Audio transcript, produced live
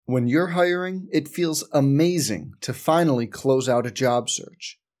When you're hiring, it feels amazing to finally close out a job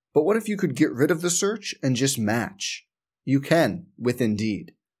search. But what if you could get rid of the search and just match? You can with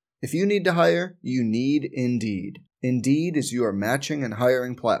Indeed. If you need to hire, you need Indeed. Indeed is your matching and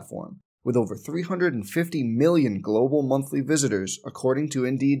hiring platform. With over 350 million global monthly visitors, according to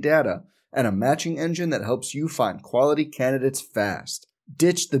Indeed data, and a matching engine that helps you find quality candidates fast.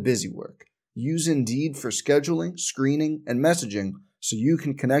 Ditch the busy work. Use Indeed for scheduling, screening, and messaging so you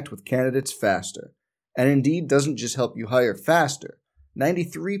can connect with candidates faster. And Indeed doesn't just help you hire faster.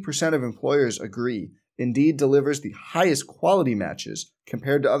 93% of employers agree Indeed delivers the highest quality matches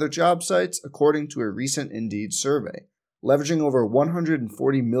compared to other job sites, according to a recent Indeed survey. Leveraging over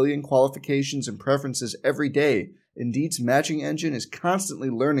 140 million qualifications and preferences every day, Indeed's matching engine is constantly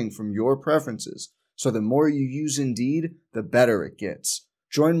learning from your preferences, so the more you use Indeed, the better it gets.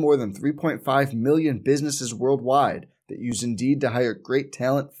 Join more than 3.5 million businesses worldwide that use Indeed to hire great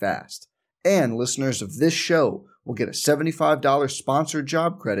talent fast. And listeners of this show will get a $75 sponsored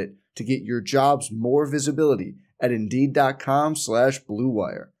job credit to get your jobs more visibility at Indeed.com/Blue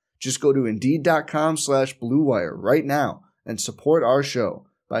Wire. Just go to Indeed.com/Blue Wire right now and support our show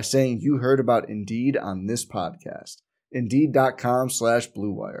by saying you heard about Indeed on this podcast.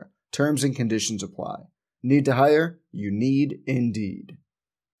 Indeed.com/Blue Wire. Terms and conditions apply. Need to hire? You need Indeed.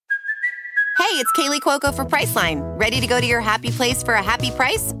 Hey, it's Kaylee Cuoco for Priceline. Ready to go to your happy place for a happy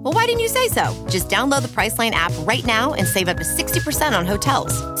price? Well, why didn't you say so? Just download the Priceline app right now and save up to 60% on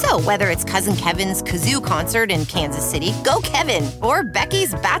hotels. So whether it's Cousin Kevin's Kazoo Concert in Kansas City, go Kevin, or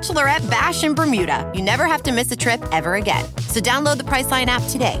Becky's Bachelorette Bash in Bermuda, you never have to miss a trip ever again. So download the Priceline app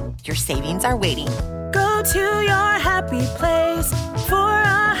today. Your savings are waiting. Go to your happy place for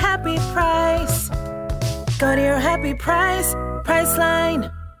a happy price. Go to your happy price,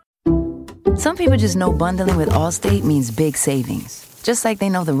 Priceline. Some people just know bundling with Allstate means big savings. Just like they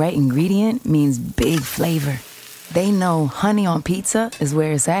know the right ingredient means big flavor. They know honey on pizza is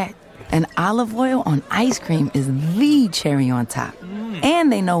where it's at. And olive oil on ice cream is the cherry on top.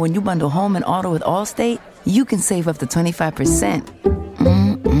 And they know when you bundle home and auto with Allstate, you can save up to 25%.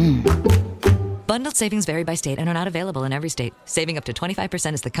 Bundled savings vary by state and are not available in every state. Saving up to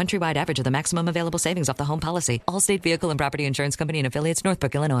 25% is the countrywide average of the maximum available savings off the home policy. Allstate Vehicle and Property Insurance Company and Affiliates,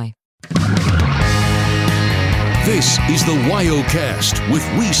 Northbrook, Illinois. This is the WyoCast with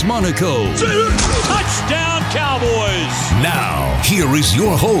Reese Monaco. Touchdown, Cowboys! Now, here is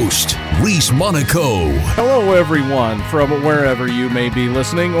your host, Reese Monaco. Hello, everyone, from wherever you may be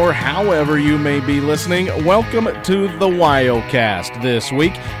listening or however you may be listening. Welcome to the WyoCast this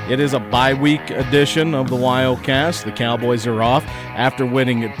week. It is a bye-week edition of the WyoCast. The Cowboys are off after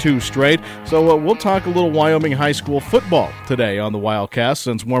winning 2 straight. So we'll talk a little Wyoming high school football today on the WyoCast,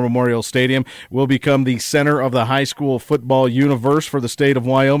 since War Memorial Stadium will become the center of the high school football universe for the state of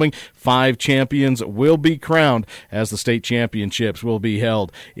Wyoming. 5 champions will be crowned as the state championships will be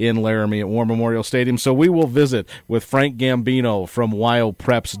held in Laramie at War Memorial Stadium. So we will visit with Frank Gambino from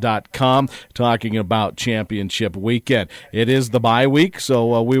WyoPreps.com talking about championship weekend. It is the bye week,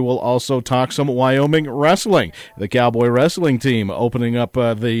 so we will also talk some Wyoming wrestling. The Cowboy wrestling team opening up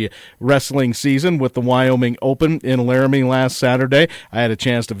the wrestling season with the Wyoming Open in Laramie last Saturday. I had a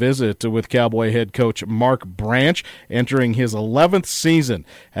chance to visit with Cowboy head coach Mark Branch, entering his 11th season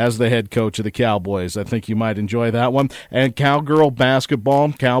as the head coach of the Cowboys. I think you might enjoy that one. And Cowgirl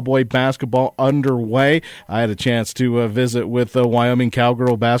basketball, Cowboy basketball underway. I had a chance to visit with Wyoming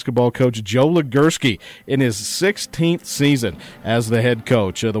Cowgirl basketball coach Joe Legursky in his 16th season as the head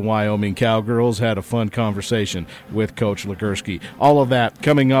coach of the Wyoming Cowgirls. Had a fun conversation with Coach Legursky. All of that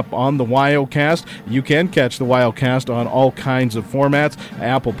coming up on the WyoCast. You can catch the WyoCast on all kinds of formats: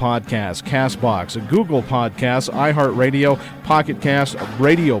 Apple Podcasts, CastBox, Google Podcasts, iHeartRadio, Pocket Cast,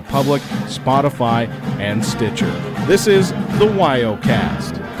 Radio Public, Spotify, and Stitcher. This is the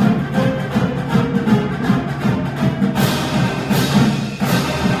WyoCast.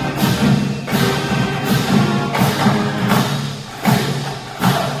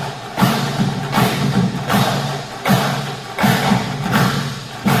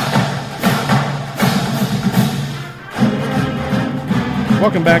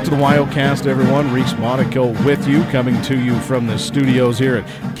 Welcome back to the WyoCast, everyone. Reese Monaco with you, coming to you from the studios here at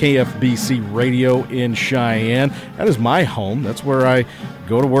KFBC Radio in Cheyenne. That is my home. That's where I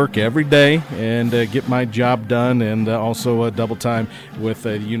go to work every day and get my job done, and also double time with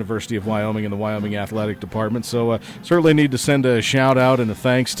the University of Wyoming and the Wyoming Athletic Department. So certainly need to send a shout-out and a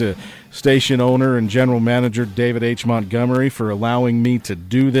thanks to station owner and general manager David H. Montgomery for allowing me to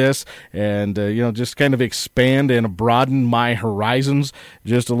do this and, just kind of expand and broaden my horizons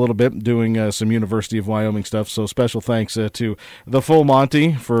just a little bit, doing some University of Wyoming stuff. So special thanks to the full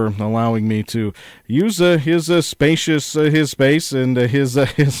Monty for allowing me to use his space and his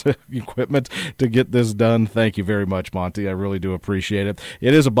equipment to get this done. Thank you very much, Monty. I really do appreciate it.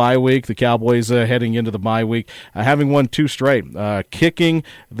 It is a bye week. The Cowboys heading into the bye week, having won 2 straight, kicking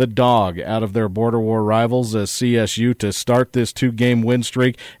the dog out of their border war rivals, CSU, to start this 2-game win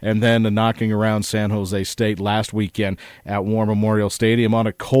streak, and then knocking around San Jose State last weekend at War Memorial Stadium on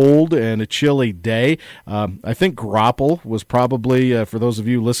a cold and a chilly day. I think Grapple was probably, for those of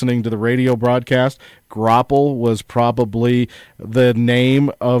you listening to the radio broadcast, Grapple was probably the name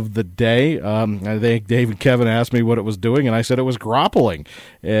of the day. I think Dave and Kevin asked me what it was doing, and I said it was grappling.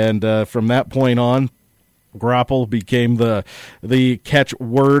 And from that point on, Grapple became the catch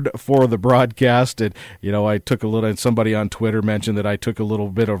word for the broadcast. And, I took a little, somebody on Twitter mentioned that I took a little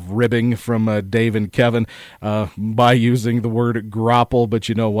bit of ribbing from Dave and Kevin by using the word grapple. But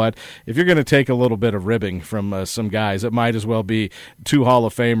you know what? If you're going to take a little bit of ribbing from some guys, it might as well be 2 Hall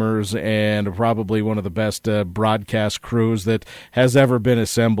of Famers and probably one of the best broadcast crews that has ever been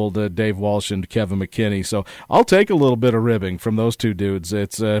assembled, Dave Walsh and Kevin McKinney. So I'll take a little bit of ribbing from those 2 dudes.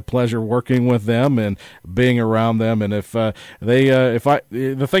 It's a pleasure working with them and being around them. And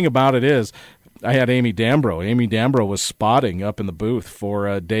the thing about it is, I had Amy Dambro. Amy Dambro was spotting up in the booth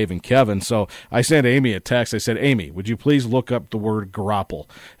for Dave and Kevin. So I sent Amy a text. I said, Amy, would you please look up the word grapple?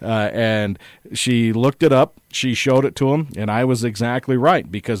 And she looked it up. She showed it to him, and I was exactly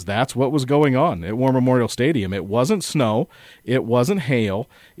right, because that's what was going on at War Memorial Stadium. It wasn't snow. It wasn't hail.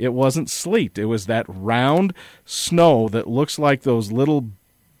 It wasn't sleet. It was that round snow that looks like those little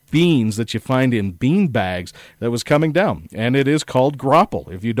beans that you find in bean bags that was coming down, and it is called grapple.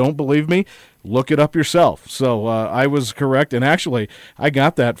 If you don't believe me, look it up yourself. So I was correct, and actually I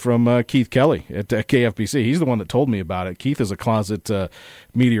got that from Keith Kelly at KFBC. He's the one that told me about it. Keith is a closet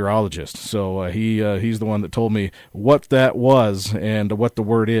meteorologist, so he's the one that told me what that was and what the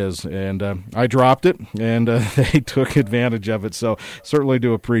word is, and I dropped it, and they took advantage of it. So certainly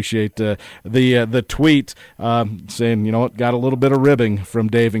do appreciate the tweet saying, got a little bit of ribbing from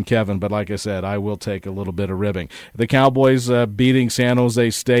Dave and Kevin, but like I said, I will take a little bit of ribbing. The Cowboys beating San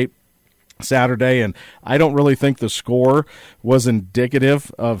Jose State Saturday, and I don't really think the score was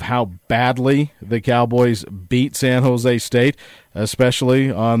indicative of how badly the Cowboys beat San Jose State,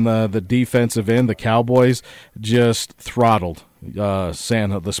 especially on the defensive end. The Cowboys just throttled the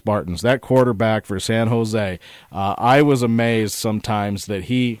Spartans. That quarterback for San Jose, I was amazed sometimes that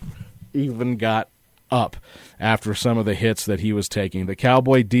he even got up after some of the hits that he was taking. The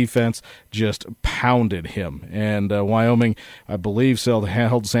Cowboy defense just pounded him, and Wyoming, I believe,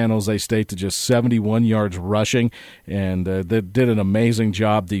 held San Jose State to just 71 yards rushing, and they did an amazing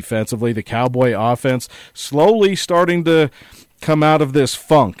job defensively. The Cowboy offense slowly starting to come out of this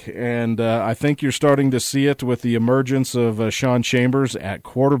funk, and I think you're starting to see it with the emergence of Sean Chambers at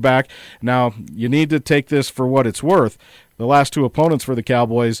quarterback. Now, you need to take this for what it's worth. The last 2 opponents for the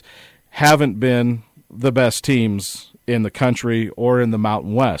Cowboys haven't been the best teams in the country or in the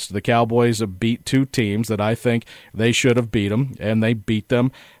Mountain West. The Cowboys have beat 2 teams that I think they should have beat them, and they beat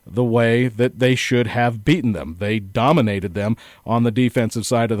them the way that they should have beaten them. They dominated them on the defensive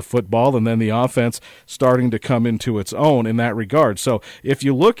side of the football, and then the offense starting to come into its own in that regard. So if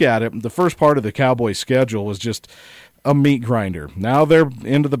you look at it, the first part of the Cowboys' schedule was just a meat grinder. Now they're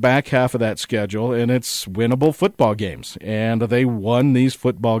into the back half of that schedule, and it's winnable football games. And they won these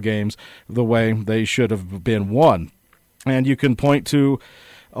football games the way they should have been won. And you can point to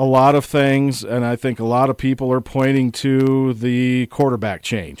a lot of things, and I think a lot of people are pointing to the quarterback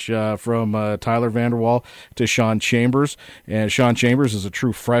change from Tyler Vanderwall to Sean Chambers. And Sean Chambers is a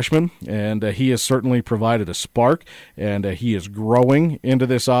true freshman, and he has certainly provided a spark, and he is growing into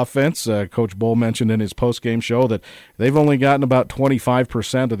this offense. Coach Bull mentioned in his postgame show that they've only gotten about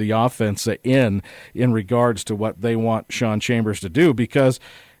 25% of the offense in regards to what they want Sean Chambers to do, because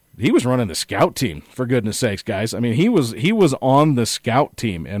he was running the scout team, for goodness sakes, guys. I mean, he was on the scout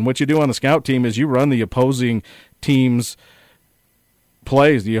team, and what you do on the scout team is you run the opposing team's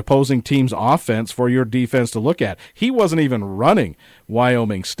plays, the opposing team's offense for your defense to look at. He wasn't even running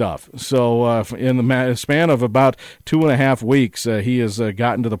Wyoming stuff. So in the span of about 2.5 weeks, he has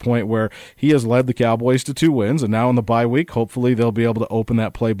gotten to the point where he has led the Cowboys to 2 wins, and now in the bye week, hopefully they'll be able to open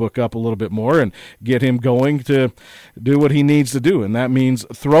that playbook up a little bit more and get him going to do what he needs to do, and that means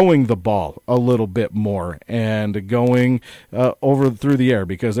throwing the ball a little bit more and going over through the air,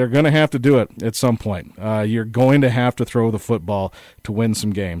 because they're going to have to do it at some point. You're going to have to throw the football to win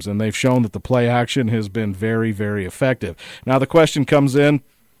some games, and they've shown that the play action has been very, very effective. Now the question comes in,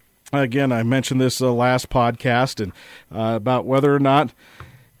 again, I mentioned this last podcast, and about whether or not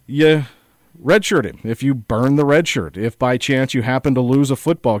you redshirt him. If you burn the red shirt, if by chance you happen to lose a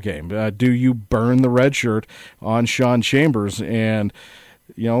football game, do you burn the red shirt on Sean Chambers and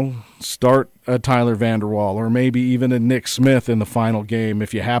start a Tyler Vanderwall or maybe even a Nick Smith in the final game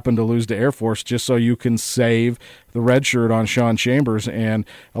if you happen to lose to Air Force, just so you can save the red shirt on Sean Chambers and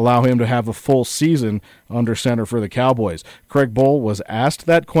allow him to have a full season under center for the Cowboys? Craig Bohl was asked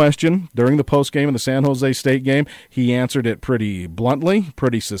that question during the postgame of the San Jose State game. He answered it pretty bluntly,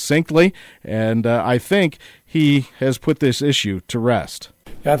 pretty succinctly, and I think he has put this issue to rest.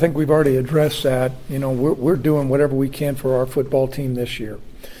 I think we've already addressed that. We're doing whatever we can for our football team this year.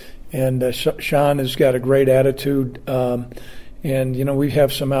 And Sean has got a great attitude. And we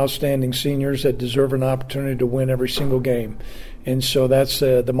have some outstanding seniors that deserve an opportunity to win every single game. And so that's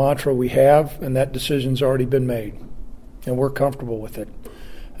the mantra we have, and that decision's already been made. And we're comfortable with it.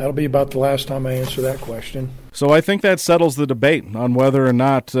 That'll be about the last time I answer that question. So I think that settles the debate on whether or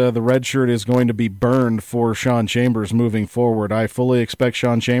not the red shirt is going to be burned for Sean Chambers moving forward. I fully expect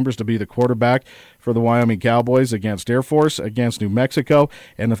Sean Chambers to be the quarterback for the Wyoming Cowboys against Air Force, against New Mexico,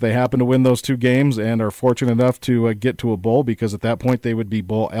 and if they happen to win those 2 games and are fortunate enough to get to a bowl, because at that point they would be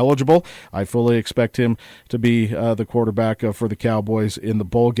bowl eligible, I fully expect him to be the quarterback for the Cowboys in the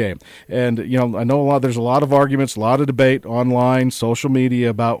bowl game. And I know there's a lot of arguments, a lot of debate online, social media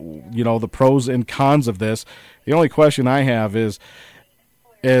about the pros and cons of this. The only question I have is,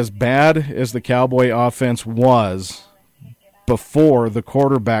 as bad as the Cowboy offense was before the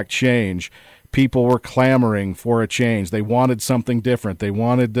quarterback change, people were clamoring for a change. They wanted something different.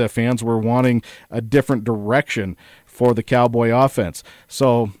 Fans were wanting a different direction for the Cowboy offense.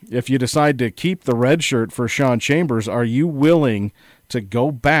 So if you decide to keep the red shirt for Sean Chambers, are you willing to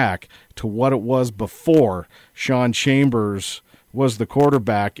go back to what it was before Sean Chambers was the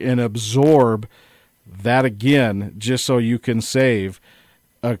quarterback and absorb that again, just so you can save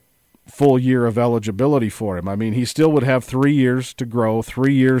a full year of eligibility for him? I mean, he still would have 3 years to grow,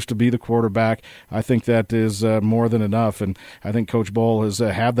 3 years to be the quarterback. I think that is more than enough, and I think Coach Bohl has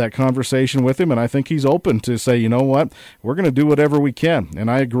had that conversation with him, and I think he's open to say, you know what, we're going to do whatever we can.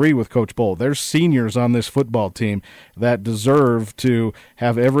 And I agree with Coach Bohl. There's seniors on this football team that deserve to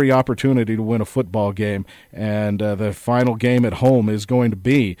have every opportunity to win a football game, and the final game at home is going to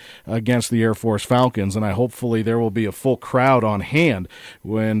be against the Air Force Falcons, and hopefully there will be a full crowd on hand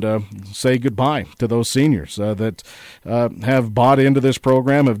when say goodbye to those seniors that have bought into this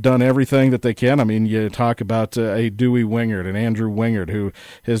program, have done everything that they can. I mean, you talk about a Dewey Wingard and Andrew Wingard, who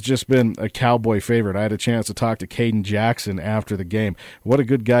has just been a Cowboy favorite. I had a chance to talk to Caden Jackson after the game. What a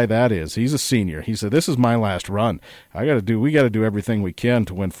good guy that is. He's a senior. He said, this is my last run. We got to do everything we can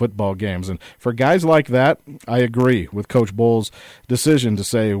to win football games. And for guys like that, I agree with Coach Bohl's decision to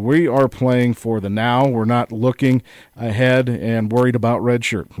say, we are playing for the now. We're not looking ahead and worried about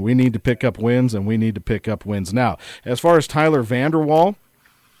redshirt. We need to pick up wins, and we need to pick up wins now. As far as Tyler Vanderwall,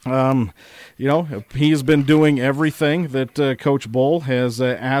 he's been doing everything that Coach Bohl has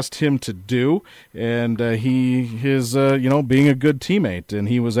asked him to do, and he is, being a good teammate. And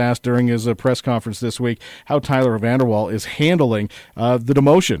he was asked during his press conference this week how Tyler Vanderwall is handling the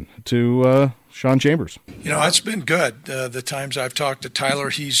demotion to Sean Chambers. It's been good. The times I've talked to Tyler,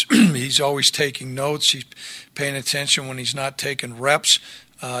 he's always taking notes. He's paying attention when he's not taking reps.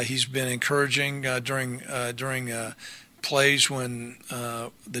 He's been encouraging during plays when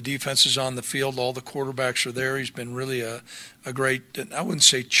the defense is on the field, all the quarterbacks are there. He's been really a great, I wouldn't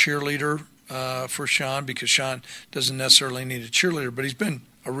say cheerleader for Sean, because Sean doesn't necessarily need a cheerleader, but he's been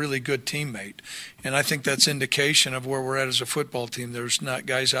a really good teammate. And I think that's indication of where we're at as a football team. There's not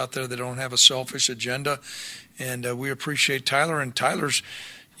guys out there that don't have a selfish agenda, and we appreciate Tyler. And Tyler's,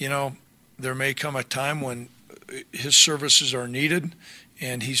 there may come a time when his services are needed,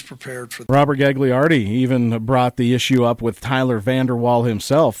 and he's prepared for that. Robert Gagliardi even brought the issue up with Tyler Vanderwall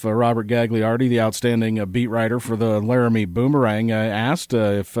himself. Robert Gagliardi, the outstanding beat writer for the Laramie Boomerang, asked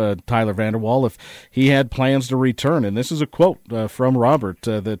if Tyler Vanderwall, if he had plans to return. And this is a quote from Robert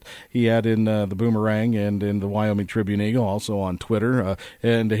that he had in the Boomerang and in the Wyoming Tribune-Eagle, also on Twitter.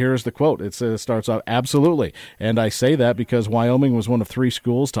 And here's the quote. It starts off, "Absolutely. And I say that because Wyoming was one of 3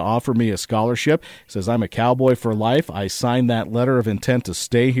 schools to offer me a scholarship." It says, "I'm a Cowboy for life. I signed that letter of intent to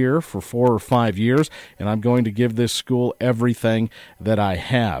stay here for 4 or 5 years, and I'm going to give this school everything that I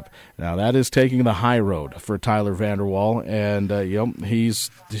have." Now, that is taking the high road for Tyler Vanderwall, and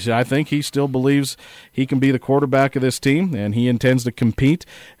I think he still believes he can be the quarterback of this team, and he intends to compete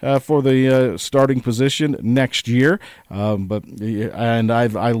for the starting position next year.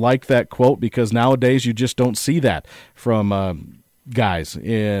 I like that quote because nowadays you just don't see that from guys,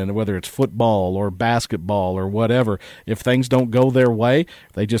 in whether it's football or basketball or whatever. If things don't go their way,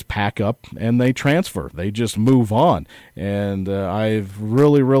 they just pack up and they transfer. They just move on. And I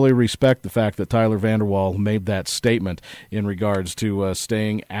really, really respect the fact that Tyler Vanderwall made that statement in regards to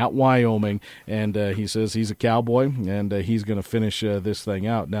staying at Wyoming. And he says he's a Cowboy and he's going to finish this thing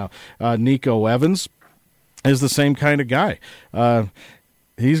out. Now, Nico Evans is the same kind of guy.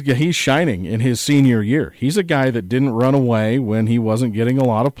 He's shining in his senior year. He's a guy that didn't run away when he wasn't getting a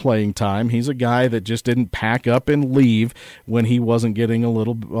lot of playing time. He's a guy that just didn't pack up and leave when he wasn't getting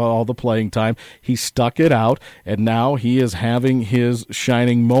all the playing time. He stuck it out, and now he is having his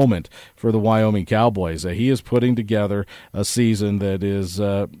shining moment for the Wyoming Cowboys. He is putting together a season that is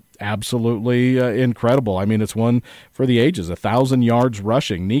absolutely incredible. I mean, it's one for the ages, 1,000 yards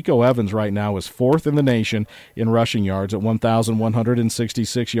rushing. Nico Evans right now is 4th in the nation in rushing yards at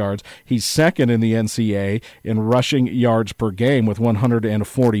 1,166 yards. He's 2nd in the NCAA in rushing yards per game with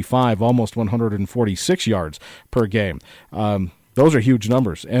 145, almost 146 yards per game. Those are huge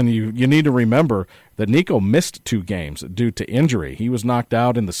numbers, and you need to remember that Nico missed 2 games due to injury. He was knocked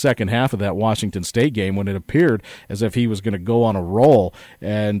out in the second half of that Washington State game when it appeared as if he was going to go on a roll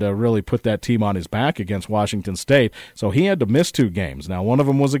and really put that team on his back against Washington State. So he had to miss 2 games. Now, one of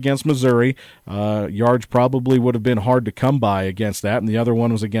them was against Missouri. Yards probably would have been hard to come by against that, and the other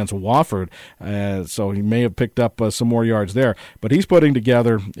one was against Wofford. So he may have picked up some more yards there. But he's putting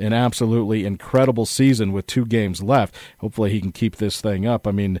together an absolutely incredible season with 2 games left. Hopefully he can keep this thing up.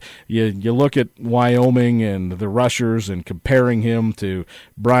 I mean, you look at Wyoming and the rushers and comparing him to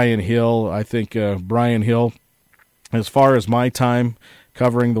Brian Hill. I think Brian Hill, as far as my time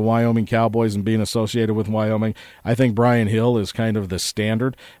covering the Wyoming Cowboys and being associated with Wyoming, I think Brian Hill is kind of the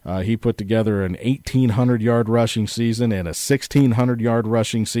standard. He put together an 1,800-yard rushing season and a 1,600-yard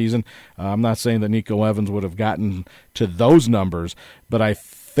rushing season. I'm not saying that Nico Evans would have gotten to those numbers, but I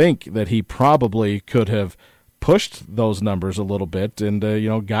think that he probably could have pushed those numbers a little bit and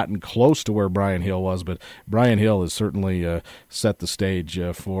gotten close to where Brian Hill was, but Brian Hill has certainly set the stage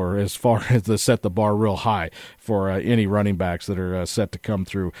for, as far as to set the bar real high for any running backs that are set to come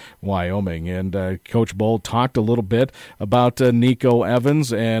through Wyoming. And Coach Bold talked a little bit about Nico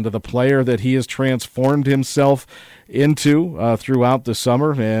Evans and the player that he has transformed himself into throughout the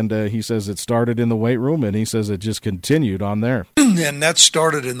summer, and he says it started in the weight room, and he says it just continued on there. And that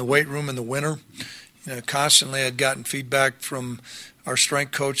started in the weight room in the winter. Constantly I'd gotten feedback from our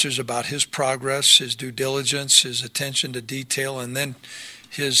strength coaches about his progress, his due diligence, his attention to detail, and then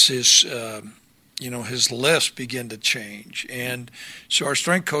his list began to change. And so our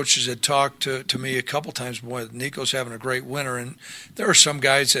strength coaches had talked to me a couple times, boy, Nico's having a great winter. And there are some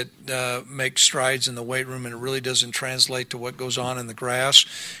guys that make strides in the weight room and it really doesn't translate to what goes on in the grass.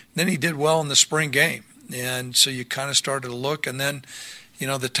 Then he did well in the spring game. And so you kind of started to look, and then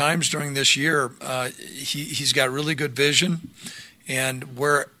the times during this year, he's got really good vision, and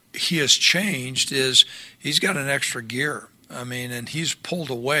where he has changed is he's got an extra gear. I mean, and he's pulled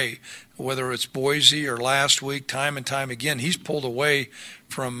away, whether it's Boise or last week, time and time again, he's pulled away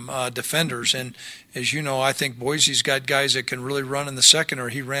from defenders. And as you know, I think Boise's got guys that can really run in the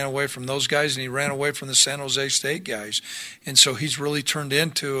secondary. He ran away from those guys, and he ran away from the San Jose State guys. And so he's really turned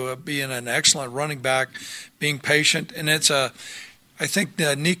into being an excellent running back, being patient, and I think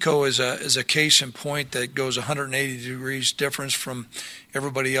Nico is a case in point that goes 180 degrees difference from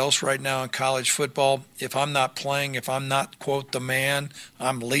everybody else right now in college football. If I'm not playing, if I'm not, quote, the man,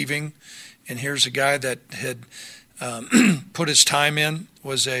 I'm leaving. And here's a guy that had put his time in,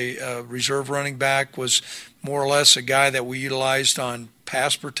 was a reserve running back, was more or less a guy that we utilized on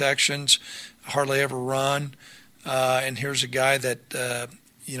pass protections, hardly ever run. And here's a guy that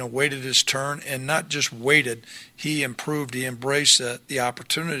waited his turn, and not just waited, he improved, he embraced the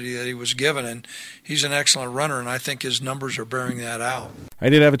opportunity that he was given, and he's an excellent runner, and I think his numbers are bearing that out. I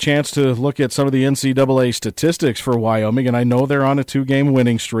did have a chance to look at some of the NCAA statistics for Wyoming, and I know they're on a 2-game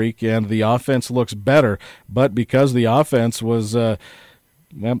winning streak, and the offense looks better, but because the offense was I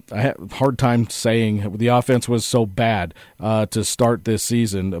had a hard time saying the offense was so bad to start this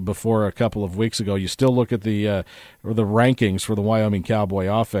season before a couple of weeks ago. You still look at the rankings for the Wyoming Cowboy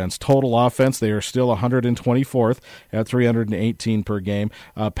offense. Total offense, they are still 124th at 318 per game.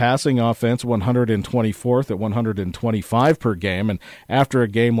 Passing offense, 124th at 125 per game. And after a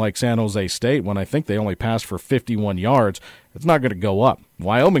game like San Jose State, when I think they only passed for 51 yards, it's not going to go up.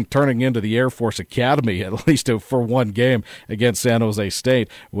 Wyoming turning into the Air Force Academy, at least for one game against San Jose State,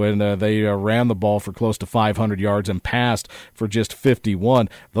 when they ran the ball for close to 500 yards and passed for just 51.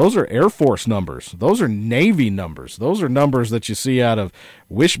 Those are Air Force numbers. Those are Navy numbers. Those are numbers that you see out of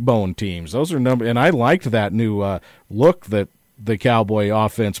wishbone teams. Those are numbers, and I liked that new look that the Cowboy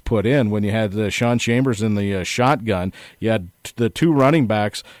offense put in when you had Sean Chambers in the shotgun. You had the 2 running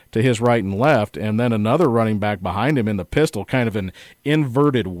backs to his right and left, and then another running back behind him in the pistol, kind of an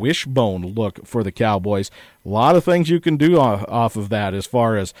inverted wishbone look for the Cowboys. A lot of things you can do off of that as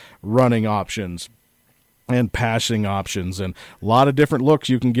far as running options and passing options, and a lot of different looks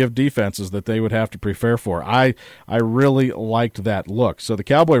you can give defenses that they would have to prepare for. I really liked that look. So the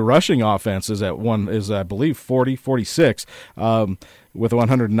Cowboy rushing offense is I believe 46 with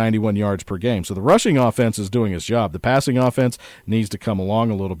 191 yards per game. So the rushing offense is doing its job. The passing offense needs to come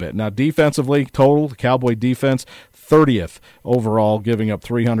along a little bit. Now defensively, total, the Cowboy defense 30th overall, giving up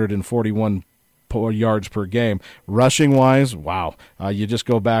 341 yards per game. Rushing wise, wow. You just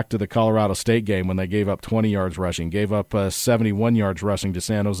go back to the Colorado State game when they gave up 20 yards rushing, gave up 71 yards rushing to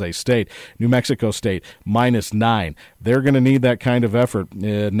San Jose State. New Mexico State, -9. They're going to need that kind of effort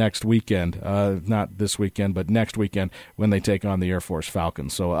next weekend. Not this weekend, but next weekend when they take on the Air Force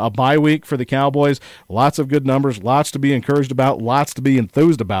Falcons. So a bye week for the Cowboys. Lots of good numbers, lots to be encouraged about, lots to be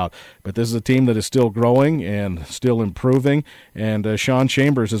enthused about. But this is a team that is still growing and still improving. And Sean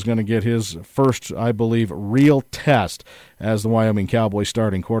Chambers is going to get his first, I believe, real test as the Wyoming Cowboys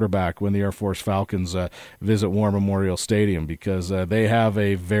starting quarterback when the Air Force Falcons visit War Memorial Stadium, because they have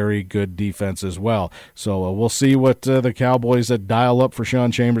a very good defense as well. So we'll see what the Cowboys dial up for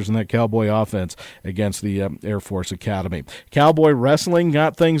Sean Chambers and that Cowboy offense against the Air Force Academy. Cowboy wrestling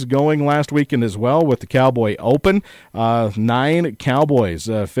got things going last weekend as well with the Cowboy Open. 9 Cowboys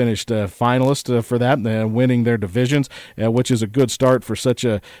finished finalists for that, winning their divisions, which is a good start for such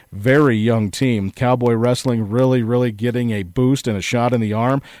a very young team. Cowboy wrestling really getting a boost and a shot in the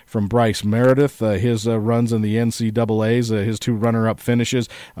arm from Bryce Meredith. His runs in the NCAAs, his 2 runner-up finishes,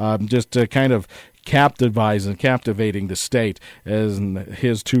 just kind of captivating the state as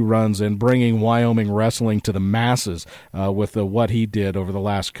his 2 runs and bringing Wyoming wrestling to the masses with what he did over the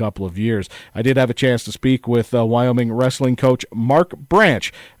last couple of years. I did have a chance to speak with Wyoming wrestling coach Mark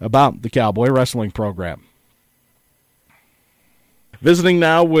Branch about the Cowboy wrestling program. Visiting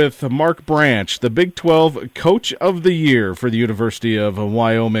now with Mark Branch, the Big 12 Coach of the Year for the University of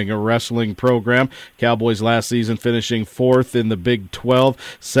Wyoming wrestling program. Cowboys last season finishing 4th in the Big 12,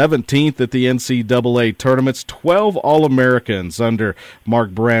 17th at the NCAA tournaments, 12 All-Americans under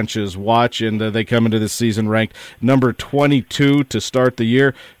Mark Branch's watch, and they come into this season ranked number 22 to start the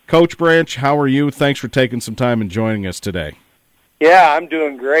year. Coach Branch, how are you? Thanks for taking some time and joining us today. Yeah, I'm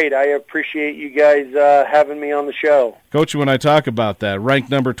doing great. I appreciate you guys having me on the show. Coach, when I talk about that, ranked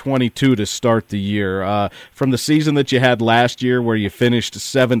number 22 to start the year, from the season that you had last year where you finished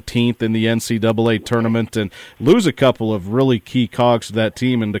 17th in the NCAA tournament and lose a couple of really key cogs to that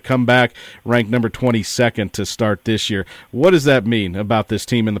team, and to come back ranked number 22nd to start this year, what does that mean about this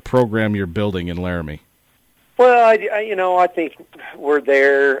team and the program you're building in Laramie? Well, I think we're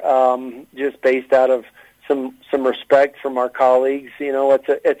there just based out of some respect from our colleagues.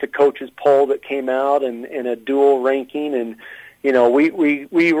 It's a coach's poll that came out and a dual ranking, and we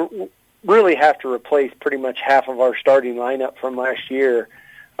really have to replace pretty much half of our starting lineup from last year,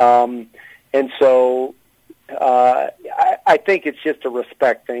 and so I think it's just a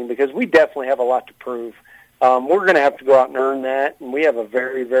respect thing, because we definitely have a lot to prove. We're going to have to go out and earn that, and we have a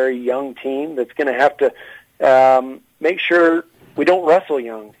very, very young team that's going to have to make sure we don't wrestle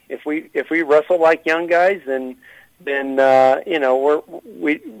young. If we wrestle like young guys, then we're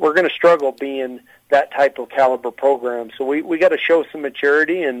going to struggle being that type of caliber program. So we got to show some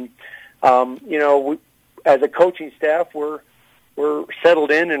maturity, and as a coaching staff, we're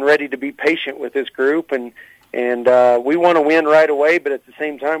settled in and ready to be patient with this group, and we want to win right away. But at the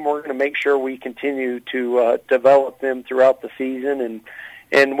same time, we're going to make sure we continue to develop them throughout the season,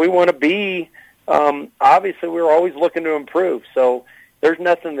 and we want to be. Obviously, we're always looking to improve. So there's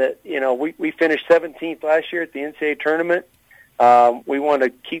nothing that, we finished 17th last year at the NCAA tournament. We want to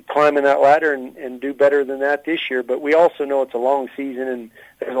keep climbing that ladder and do better than that this year. But we also know it's a long season, and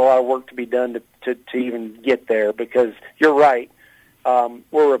there's a lot of work to be done to even get there, because you're right.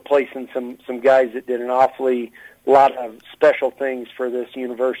 We're replacing some guys that did an awfully lot of special things for this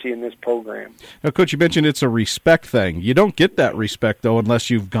university and this program. Now, Coach, you mentioned it's a respect thing. You don't get that respect, though,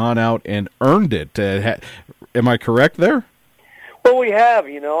 unless you've gone out and earned it. Am I correct there? Well, we have,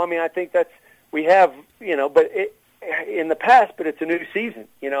 I think we have, but in the past, but it's a new season,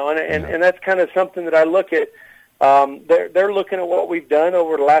 and that's kind of something that I look at. They're looking at what we've done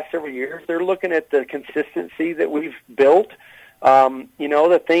over the last several years. They're looking at the consistency that we've built.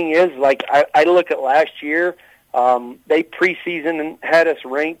 The thing is, like, I look at last year. They preseason had us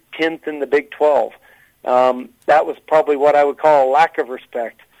ranked 10th in the Big 12. That was probably what I would call a lack of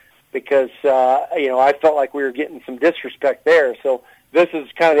respect, because I felt like we were getting some disrespect there. So this is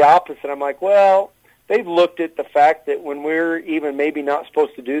kind of the opposite. I'm like, well, they've looked at the fact that when we're even maybe not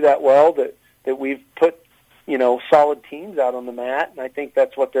supposed to do that well, that we've put solid teams out on the mat, and I think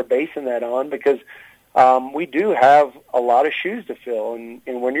that's what they're basing that on, because we do have a lot of shoes to fill, and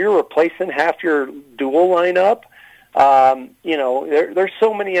when you're replacing half your dual lineup, there's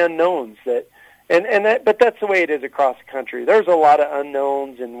so many unknowns but that's the way it is across the country. There's a lot of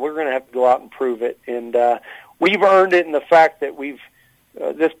unknowns, and we're going to have to go out and prove it. And we've earned it in the fact that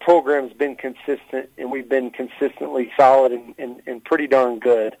this program's been consistent, and we've been consistently solid and pretty darn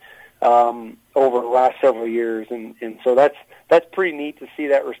good over the last several years, and so that's pretty neat to see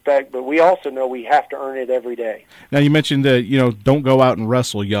that respect. But we also know we have to earn it every day. Now, you mentioned don't go out and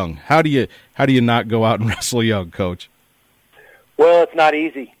wrestle young. How do you not go out and wrestle young, Coach? Well, it's not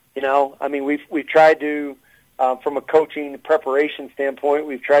easy. We've tried to, from a coaching preparation standpoint,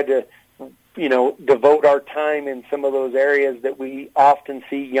 we've tried to, devote our time in some of those areas that we often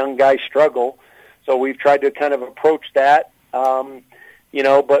see young guys struggle. So we've tried to kind of approach that.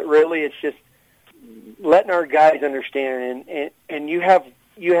 But really it's just letting our guys understand. And you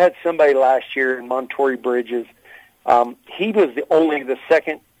had somebody last year in Montori Bridges. He was only the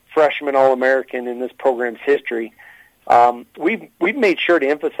second freshman All-American in this program's history. We've made sure to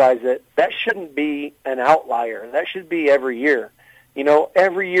emphasize that shouldn't be an outlier. That should be every year.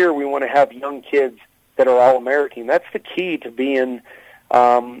 Every year we want to have young kids that are All-American. That's the key to being,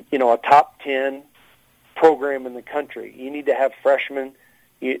 a top 10 program in the country. You need to have freshmen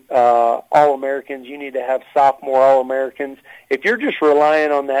All-Americans. You need to have sophomore All-Americans. If you're just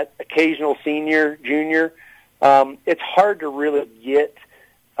relying on that occasional senior, junior, it's hard to really get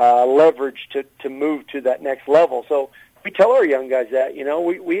leverage to move to that next level. So we tell our young guys that,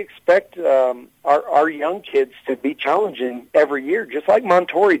 we expect our young kids to be challenging every year, just like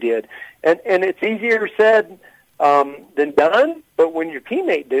Montori did. And it's easier said than done, but when your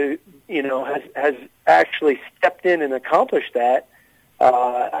teammate has actually stepped in and accomplished that,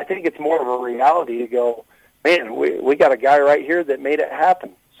 I think it's more of a reality to go, man, we got a guy right here that made it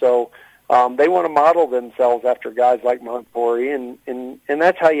happen. So they want to model themselves after guys like Montori, and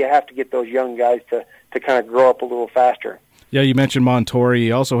that's how you have to get those young guys to kind of grow up a little faster. Yeah, you mentioned Montori.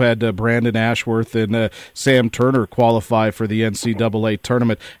 You also had Brandon Ashworth and Sam Turner qualify for the NCAA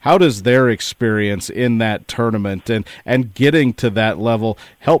tournament. How does their experience in that tournament and getting to that level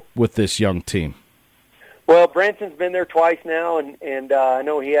help with this young team? Well, Branson's been there twice now, and I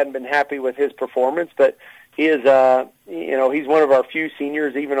know he hadn't been happy with his performance, but he is, he's one of our few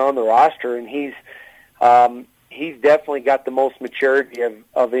seniors even on the roster, and he's definitely got the most maturity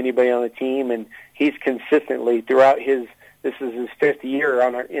of anybody on the team, and he's consistently throughout this is his fifth year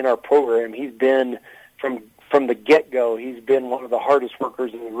in our program. He's been from the get-go. He's been one of the hardest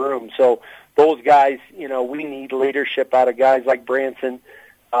workers in the room. So those guys, we need leadership out of guys like Branson,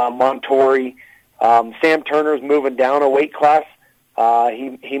 Montori. Sam Turner's moving down a weight class.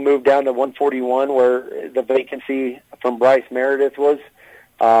 He moved down to 141 where the vacancy from Bryce Meredith was.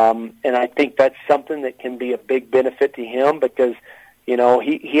 And I think that's something that can be a big benefit to him because,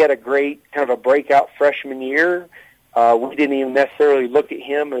 he had a great kind of a breakout freshman year. We didn't even necessarily look at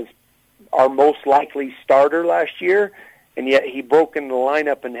him as our most likely starter last year, and yet he broke into the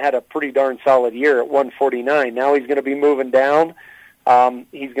lineup and had a pretty darn solid year at 149. Now he's going to be moving down.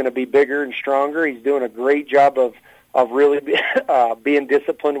 He's going to be bigger and stronger. He's doing a great job of really being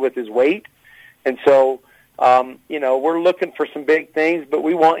disciplined with his weight. And so, we're looking for some big things, but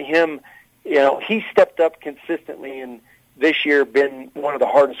we want him, he stepped up consistently and this year been one of the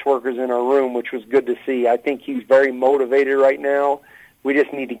hardest workers in our room, which was good to see. I think he's very motivated right now. We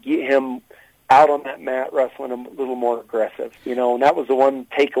just need to get him out on that mat wrestling a little more aggressive. And that was the one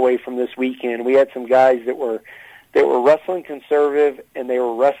takeaway from this weekend. We had some guys that were wrestling conservative, and they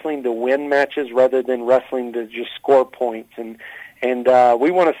were wrestling to win matches rather than wrestling to just score points. And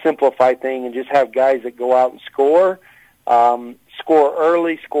we want to simplify things and just have guys that go out and score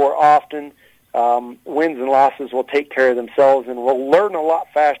early, score often. Wins and losses will take care of themselves, and we'll learn a lot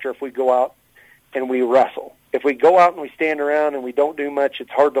faster if we go out and we wrestle. If we go out and we stand around and we don't do much,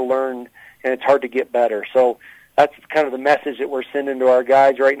 it's hard to learn and it's hard to get better. So that's kind of the message that we're sending to our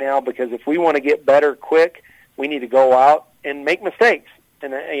guys right now, because if we want to get better quick, we need to go out and make mistakes.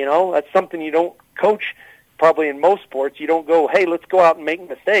 And, that's something you don't coach probably in most sports. You don't go, hey, let's go out and make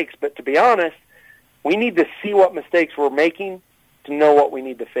mistakes. But to be honest, we need to see what mistakes we're making to know what we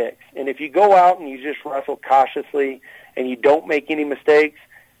need to fix. And if you go out and you just wrestle cautiously and you don't make any mistakes,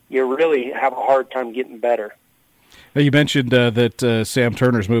 you really have a hard time getting better. Now, you mentioned that Sam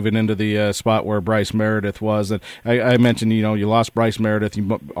Turner's moving into the spot where Bryce Meredith was. And I mentioned, you lost Bryce Meredith.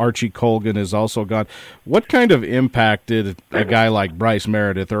 Archie Colgan is also gone. What kind of impact did a guy like Bryce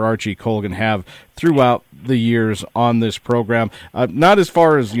Meredith or Archie Colgan have throughout the years on this program? Not as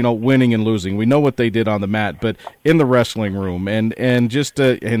far as, winning and losing. We know what they did on the mat, but in the wrestling room and just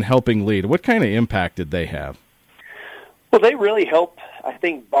in helping lead. What kind of impact did they have? Well, they really helped, I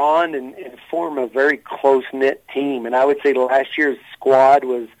think, bond and form a very close-knit team. And I would say last year's squad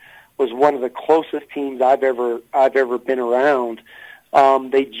was one of the closest teams I've ever been around.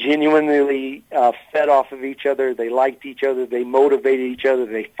 They genuinely fed off of each other. They liked each other. They motivated each other.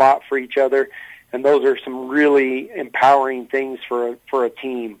 They fought for each other. And those are some really empowering things for a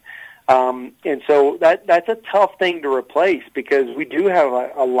team. And so that's a tough thing to replace, because we do have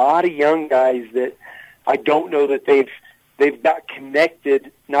a lot of young guys that I don't know that they've got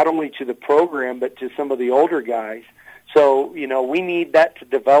connected not only to the program but to some of the older guys. So, we need that to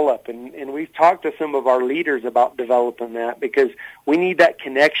develop, and we've talked to some of our leaders about developing that, because we need that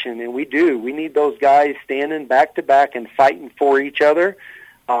connection, and we do. We need those guys standing back to back and fighting for each other.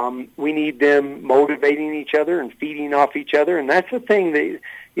 We need them motivating each other and feeding off each other, and that's the thing that,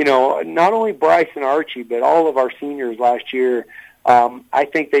 not only Bryce and Archie, but all of our seniors last year, I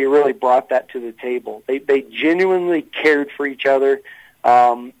think they really brought that to the table. They genuinely cared for each other,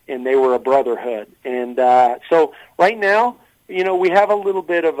 and they were a brotherhood. And so right now, we have a little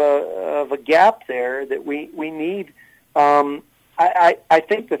bit of a gap there that we need. I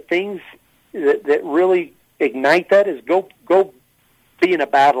think the things that really ignite that is go be in a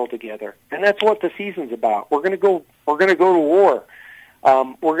battle together, and that's what the season's about. We're going to go to war.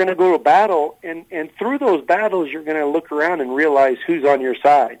 We're going to go to battle, and through those battles, you're going to look around and realize who's on your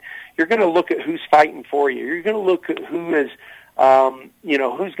side. You're going to look at who's fighting for you. You're going to look at who is,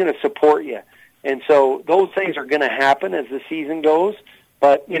 who's going to support you. And so those things are going to happen as the season goes.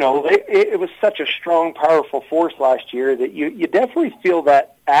 But, it was such a strong, powerful force last year that you definitely feel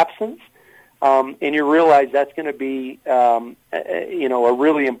that absence, and you realize that's going to be, a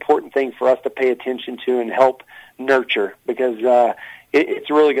really important thing for us to pay attention to and help nurture, because it's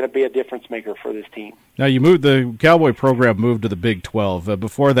really going to be a difference maker for this team. Now, the Cowboy program moved to the Big 12.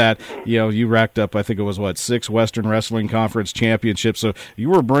 Before that, you racked up, I think it was, 6 Western Wrestling Conference championships. So you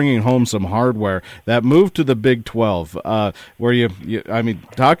were bringing home some hardware. That move to the Big 12, where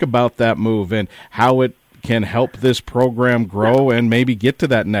talk about that move and how it can help this program grow and maybe get to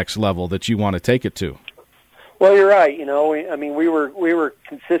that next level that you want to take it to. Well, you're right. We were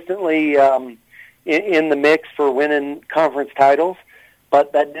consistently in the mix for winning conference titles,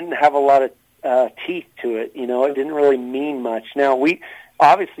 but that didn't have a lot of teeth to it. It didn't really mean much. Now,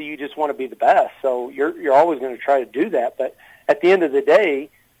 obviously you just want to be the best, so you're always going to try to do that. But at the end of the day,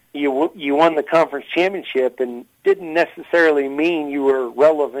 you won the conference championship, and didn't necessarily mean you were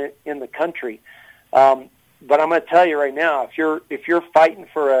relevant in the country. But I'm going to tell you right now, if you're fighting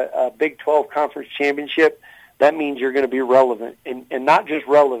for a Big 12 conference championship, that means you're going to be relevant, and not just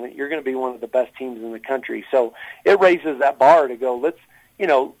relevant. You're going to be one of the best teams in the country. So it raises that bar to go. Let's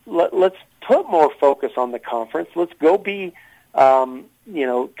put more focus on the conference. Let's go be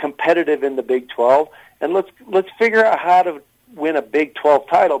competitive in the Big 12, and let's figure out how to win a Big 12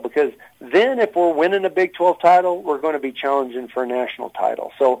 title, because then if we're winning a Big 12 title, we're going to be challenging for a national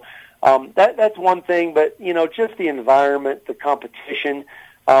title. So that's one thing, but just the environment, the competition.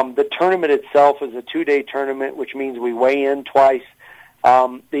 The tournament itself is a 2-day tournament, which means we weigh in twice.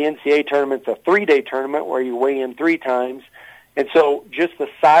 The NCAA tournament's a 3-day tournament where you weigh in 3 times. And so just the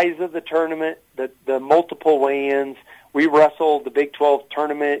size of the tournament, the multiple weigh-ins. We wrestled the Big 12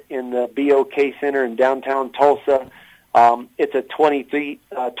 tournament in the WyoCast Center in downtown Tulsa. It's a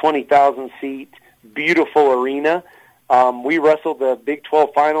 20,000-seat beautiful arena. We wrestled the Big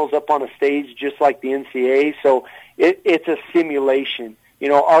 12 finals up on a stage just like the NCAA, so it's a simulation. You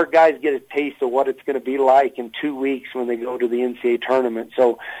know, our guys get a taste of what it's going to be like in 2 weeks when they go to the NCAA tournament.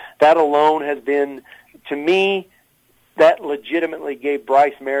 So that alone has been, to me, that legitimately gave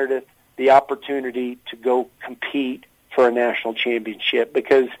Bryce Meredith the opportunity to go compete for a national championship,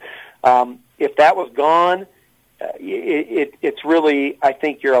 because if that was gone, it's really, I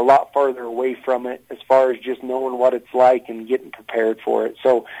think you're a lot farther away from it as far as just knowing what it's like and getting prepared for it.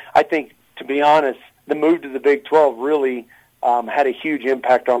 So I think, to be honest, the move to the Big 12 really had a huge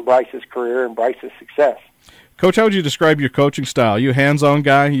impact on Bryce's career and Bryce's success. Coach, how would you describe your coaching style? You a hands-on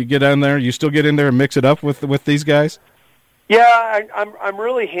guy? You get in there, you still get in there and mix it up with these guys? Yeah, I'm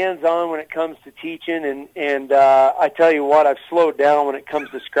really hands-on when it comes to teaching, and I tell you what, I've slowed down when it comes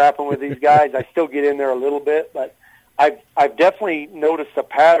to scrapping with these guys. I still get in there a little bit, but I've definitely noticed a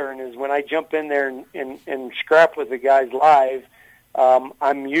pattern is when I jump in there and scrap with the guys live,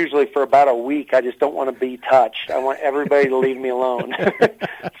 I'm usually for about a week. I just don't want to be touched. I want everybody to leave me alone.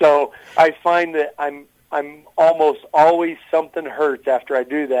 So I find that I'm almost always something hurts after I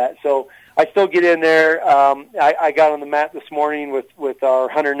do that. So I still get in there. I got on the mat this morning with our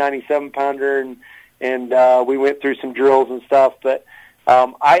 197-pounder, and we went through some drills and stuff. But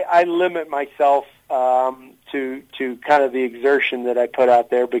I limit myself to kind of the exertion that I put out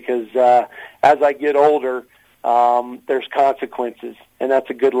there, because as I get older, there's consequences, and that's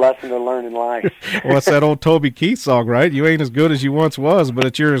a good lesson to learn in life. Well, it's that old Toby Keith song, right? You ain't as good as you once was,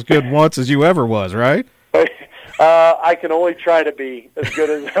 but you're as good once as you ever was, right? I can only try to be as good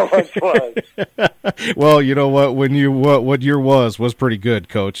as I once was. Well, you know what? When you what your was pretty good,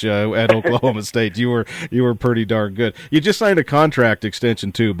 Coach. At Oklahoma State, you were pretty darn good. You just signed a contract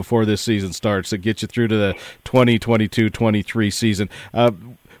extension too before this season starts to get you through to the 2022-23 season.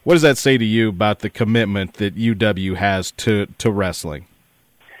 What does that say to you about the commitment that UW has to wrestling?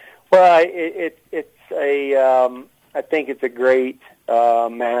 Well, I think it's a great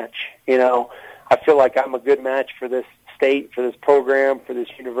match. You know, I feel like I'm a good match for this state, for this program, for this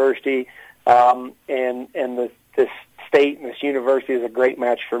university, and this state and this university is a great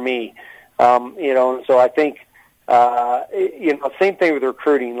match for me. You know, and so I think, same thing with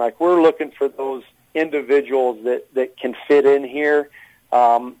recruiting. Like, we're looking for those individuals that can fit in here,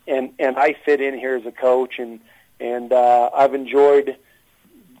 and I fit in here as a coach, and I've enjoyed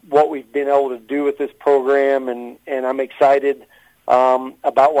what we've been able to do with this program, and I'm excited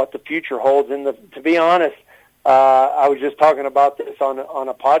about what the future holds. And to be honest, I was just talking about this on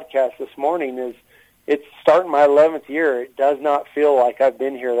a podcast this morning. It's starting my 11th year. It does not feel like I've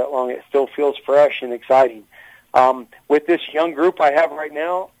been here that long. It still feels fresh and exciting. With this young group I have right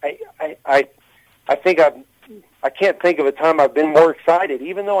now, I think I can't think of a time I've been more excited,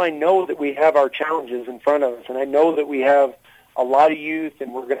 even though I know that we have our challenges in front of us, and I know that we have a lot of youth,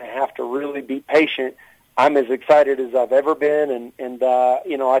 and we're going to have to really be patient. I'm as excited as I've ever been, and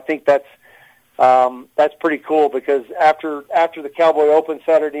I think that's pretty cool, because after the Cowboy Open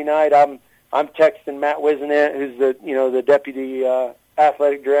Saturday night, I'm texting Matt Wisenant, who's the deputy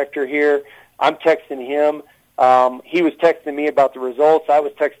athletic director here. I'm texting him. He was texting me about the results. I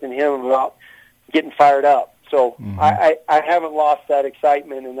was texting him about getting fired up. So I haven't lost that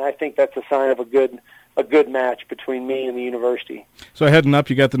excitement, and I think that's a sign of a good match between me and the university. So heading up,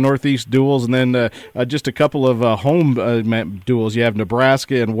 you got the Northeast duels, and then just a couple of home duels. You have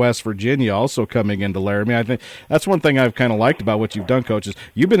Nebraska and West Virginia also coming into Laramie. I think that's one thing I've kind of liked about what you've done, Coach, is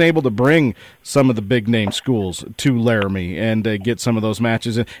you've been able to bring some of the big-name schools to Laramie and get some of those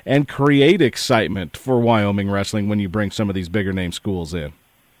matches in, and create excitement for Wyoming wrestling when you bring some of these bigger-name schools in.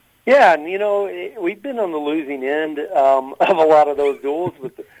 Yeah, and we've been on the losing end of a lot of those duels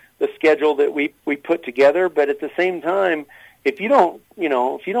with the schedule that we put together. But at the same time, if you don't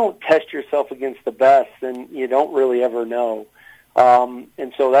test yourself against the best, then you don't really ever know.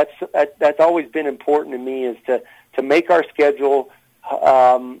 And so that's always been important to me, is to make our schedule,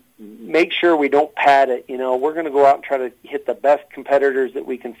 make sure we don't pad it. We're going to go out and try to hit the best competitors that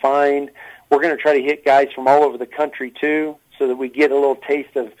we can find. We're going to try to hit guys from all over the country too, so that we get a little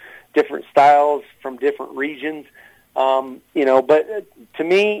taste of different styles from different regions. But to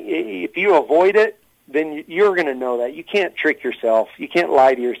me, if you avoid it, then you're going to know that. You can't trick yourself. You can't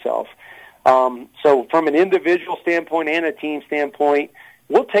lie to yourself. So from an individual standpoint and a team standpoint,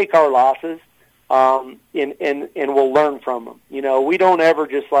 we'll take our losses, and we'll learn from them. We don't ever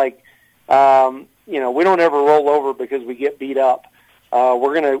just we don't ever roll over because we get beat up.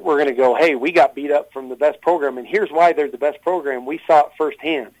 We're gonna go, hey, we got beat up from the best program, and here's why they're the best program. We saw it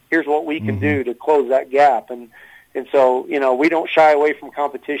firsthand. Here's what we can do to close that gap. And so, we don't shy away from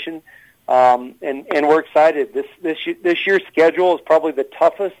competition. and we're excited. This year's schedule is probably the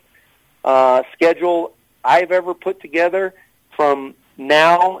toughest schedule I've ever put together from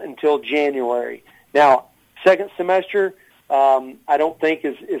now until January. Now, second semester, I don't think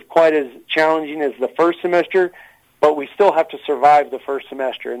is quite as challenging as the first semester, but we still have to survive the first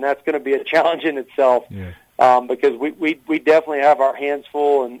semester, and that's going to be a challenge in itself. Yeah. Because we definitely have our hands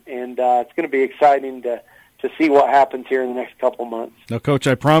full, and it's going to be exciting to see what happens here in the next couple months. Now, Coach,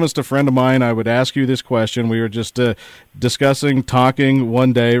 I promised a friend of mine I would ask you this question. We were just talking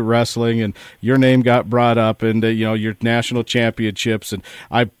one day, wrestling, and your name got brought up, and your national championships, and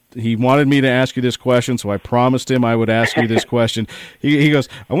he wanted me to ask you this question, so I promised him I would ask you this question. He goes,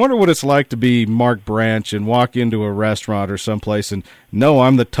 I wonder what it's like to be Mark Branch and walk into a restaurant or someplace and know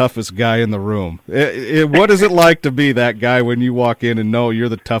I'm the toughest guy in the room. What is it like to be that guy when you walk in and know you're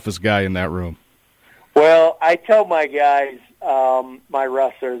the toughest guy in that room? Well, I tell my guys, my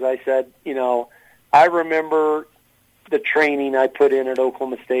wrestlers, I said, I remember the training I put in at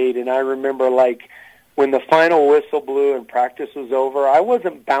Oklahoma State, and I remember, when the final whistle blew and practice was over, I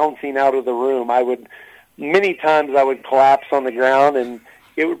wasn't bouncing out of the room. Many times I would collapse on the ground, and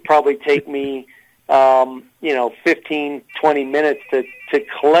it would probably take me, 15, 20 minutes to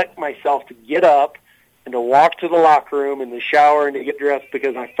collect myself to get up and to walk to the locker room and to shower and to get dressed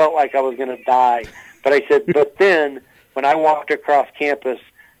because I felt like I was going to die. But I said, but then when I walked across campus,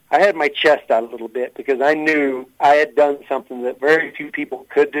 I had my chest out a little bit because I knew I had done something that very few people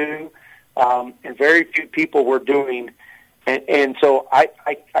could do. And very few people were doing, and so I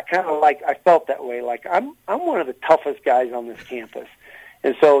kind of I felt that way. I'm one of the toughest guys on this campus,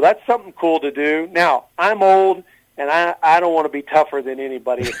 and so that's something cool to do. Now I'm old, and I don't want to be tougher than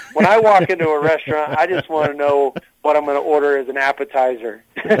anybody. When I walk into a restaurant, I just want to know what I'm going to order as an appetizer.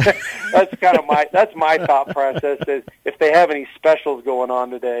 That's my thought process. Is if they have any specials going on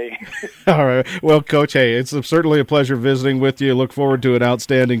today. All right. Well, Coach, hey, it's certainly a pleasure visiting with you. Look forward to an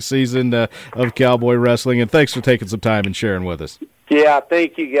outstanding season of Cowboy wrestling, and thanks for taking some time and sharing with us. Yeah,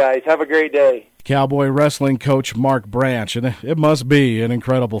 thank you guys. Have a great day. Cowboy wrestling coach Mark Branch, and it must be an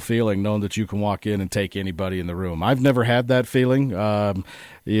incredible feeling knowing that you can walk in and take anybody in the room. I've never had that feeling.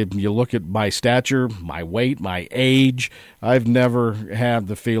 You look at my stature, my weight, my age. I've never had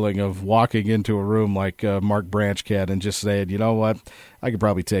the feeling of walking into a room like Mark Branch can and just saying, you know what, I could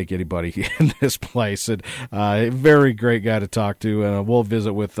probably take anybody in this place. And a very great guy to talk to, and we'll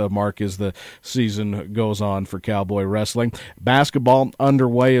visit with Mark as the season goes on for Cowboy wrestling. Basketball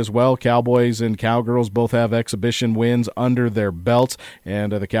underway as well. Cowboys and Cowgirls both have exhibition wins under their belts,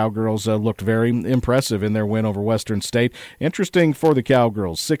 and the Cowgirls looked very impressive in their win over Western State. Interesting for the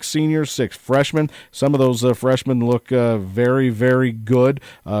Cowgirls, 6 seniors, 6 freshmen. Some of those freshmen look very, very good.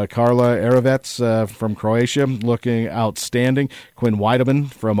 Carla Eravets from Croatia looking outstanding. Quinn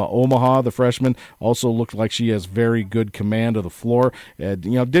Weideman from Omaha, the freshman, also looked like she has very good command of the floor.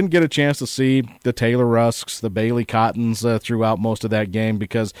 Didn't get a chance to see the Taylor Rusks, the Bailey Cottons throughout most of that game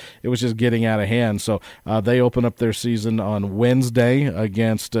because it was just getting out of hand. So they open up their season on Wednesday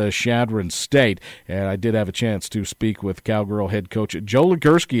against Shadron State. And I did have a chance to speak with Cowgirl head coach Joe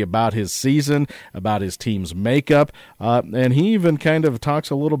Legursky about his season, about his team's makeup, and he even kind of talks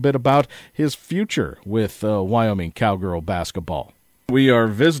a little bit about his future with Wyoming Cowgirl basketball. We are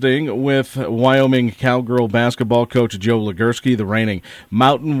visiting with Wyoming Cowgirl basketball coach Joe Legursky, the reigning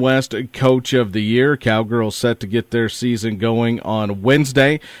Mountain West Coach of the Year. Cowgirls set to get their season going on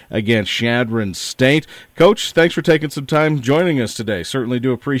Wednesday against Shadron State. Coach, thanks for taking some time joining us today. Certainly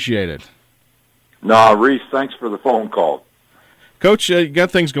do appreciate it. No, Reese, thanks for the phone call. Coach, you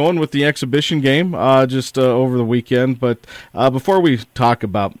got things going with the exhibition game just over the weekend, but before we talk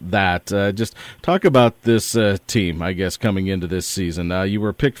about that, just talk about this team, I guess, coming into this season. You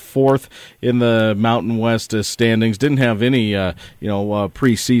were picked 4th in the Mountain West standings, didn't have any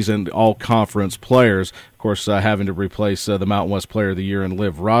preseason all-conference players, of course, having to replace the Mountain West Player of the Year in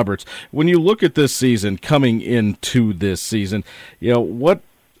Liv Roberts. When you look at this season, coming into this season, what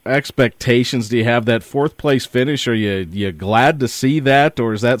expectations do you have? That 4th place finish, are you glad to see that,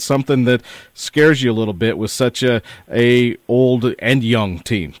 or is that something that scares you a little bit with such a old and young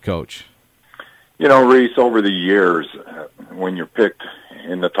team, Coach? Reese, over the years, when you're picked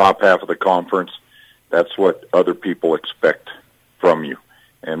in the top half of the conference, that's what other people expect from you.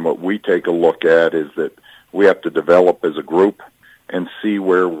 And what we take a look at is that we have to develop as a group and see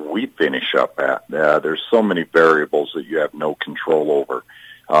where we finish up at. There's so many variables that you have no control over.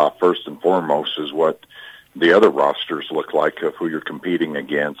 First and foremost is what the other rosters look like of who you're competing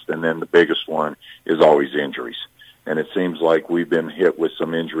against, and then the biggest one is always injuries. And it seems like we've been hit with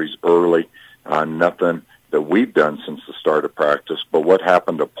some injuries early, nothing that we've done since the start of practice, but what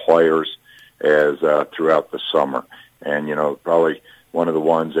happened to players as throughout the summer. And, probably one of the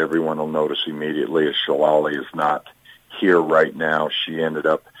ones everyone will notice immediately is Shalali is not here right now. She ended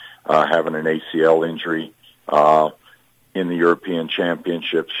up having an ACL injury in the European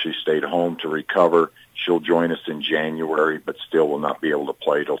Championships. She stayed home to recover. She'll join us in January, but still will not be able to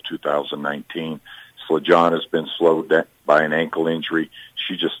play till 2019. Slajana has been slowed by an ankle injury.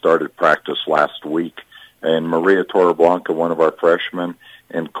 She just started practice last week. And Maria Torreblanca, one of our freshmen,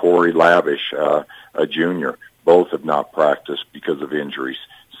 and Corey Lavish, a junior, both have not practiced because of injuries.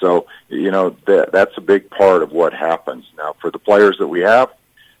 So, that's a big part of what happens. Now, for the players that we have,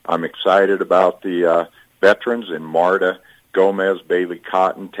 I'm excited about the veterans in Marta Gomez, Bailey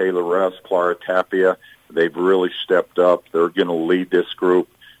Cotton, Taylor Russ, Clara Tapia. They've really stepped up. They're going to lead this group.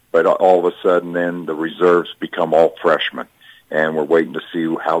 But all of a sudden, then the reserves become all freshmen. And we're waiting to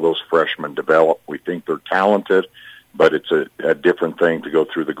see how those freshmen develop. We think they're talented, but it's a different thing to go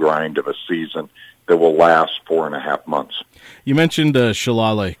through the grind of a season that will last 4.5 months. You mentioned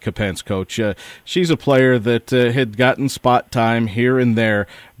Shalali Kapence, Coach. She's a player that had gotten spot time here and there,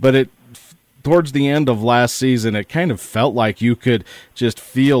 but towards the end of last season, it kind of felt like you could just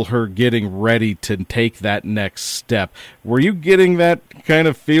feel her getting ready to take that next step. Were you getting that kind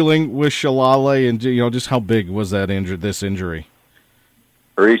of feeling with Shalali, and just how big was that this injury?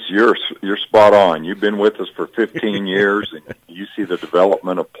 Reese, you're spot on. You've been with us for 15 years, and you see the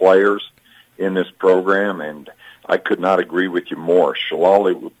development of players in this program, and I could not agree with you more.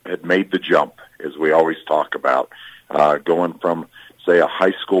 Shalali had made the jump, as we always talk about, going from, say, a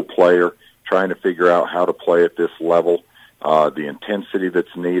high school player, trying to figure out how to play at this level, the intensity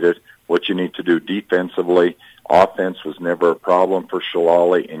that's needed, what you need to do defensively. Offense was never a problem for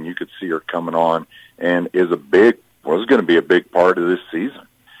Shalali, and you could see her coming on and was going to be a big part of this season.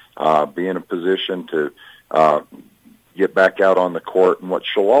 Be in a position to get back out on the court. And what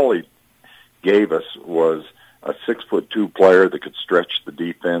Shalali gave us was a 6'2" player that could stretch the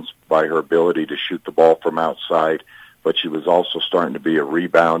defense by her ability to shoot the ball from outside, but she was also starting to be a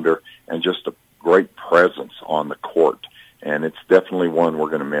rebounder and just a great presence on the court. And it's definitely one we're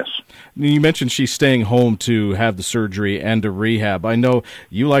going to miss. You mentioned she's staying home to have the surgery and to rehab. I know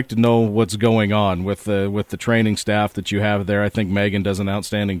you like to know what's going on with the training staff that you have there. I think Megan does an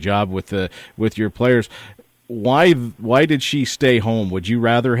outstanding job with your players. Why did she stay home? Would you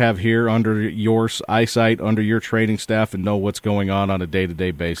rather have here under your eyesight, under your training staff, and know what's going on a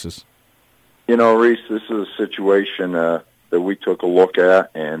day-to-day basis? Reese, this is a situation that we took a look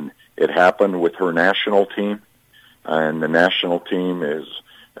at, and it happened with her national team. And the national team is,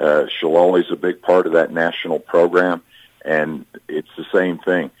 Shalali's a big part of that national program, and it's the same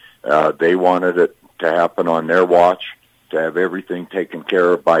thing. They wanted it to happen on their watch, to have everything taken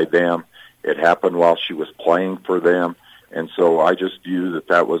care of by them. It happened while she was playing for them, and so I just view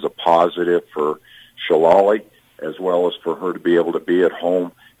that was a positive for Shalali, as well as for her to be able to be at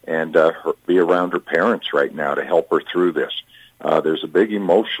home and be around her parents right now to help her through this. There's a big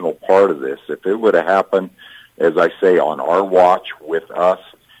emotional part of this. If it would have happened, as I say, on our watch with us,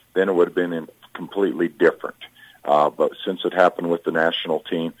 then it would have been completely different. But since it happened with the national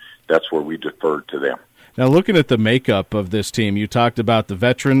team, that's where we deferred to them. Now, looking at the makeup of this team, you talked about the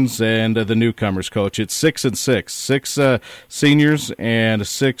veterans and the newcomers, Coach. It's 6 and 6, six seniors and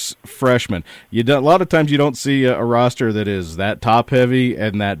 6 freshmen. A lot of times you don't see a roster that is that top-heavy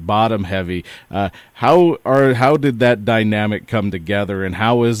and that bottom-heavy. How did that dynamic come together, and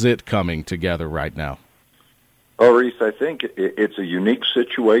how is it coming together right now? Well, Reese, I think it's a unique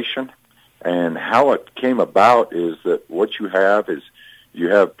situation, and how it came about is that what you have is you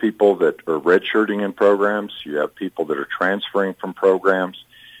have people that are redshirting in programs. You have people that are transferring from programs.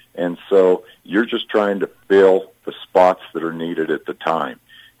 And so you're just trying to fill the spots that are needed at the time.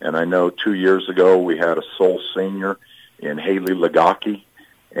 And I know 2 years ago we had a sole senior in Haley Lagaki.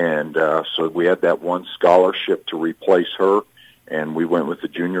 And so we had that one scholarship to replace her. And we went with a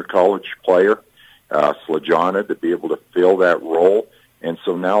junior college player, Slajana, to be able to fill that role. And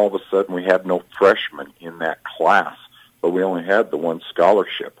so now all of a sudden we have no freshmen in that class, but we only had the one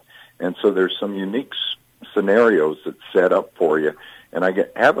scholarship. And so there's some unique scenarios that set up for you. And I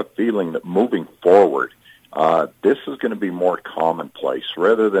have a feeling that moving forward, this is going to be more commonplace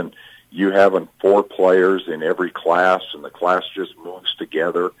rather than you having 4 players in every class and the class just moves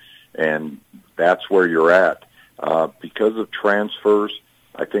together and that's where you're at. Because of transfers,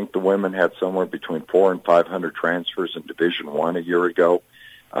 I think the women had somewhere between 400 and 500 transfers in Division I a year ago.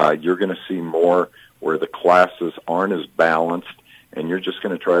 You're going to see more where the classes aren't as balanced, and you're just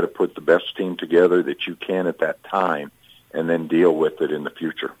going to try to put the best team together that you can at that time and then deal with it in the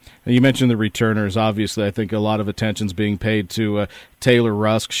future. You mentioned the returners. Obviously, I think a lot of attention's being paid to Taylor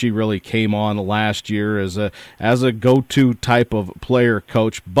Rusk. She really came on last year as a go-to type of player,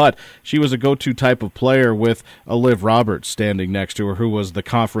 Coach, but she was a go-to type of player with a Liv Roberts standing next to her, who was the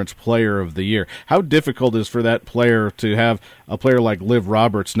conference player of the year. How difficult is for that player to have a player like Liv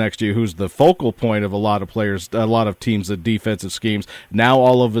Roberts next to you, who's the focal point of a lot of players, a lot of teams' defensive schemes? Now,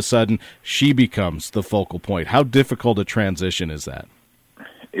 all of a sudden, she becomes the focal point. How difficult a transition is that?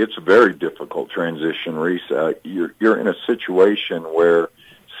 It's a very difficult transition, Reese. You're in a situation where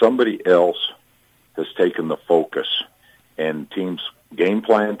somebody else has taken the focus, and teams game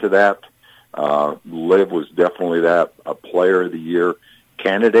plan to that. Liv was definitely that, a player of the year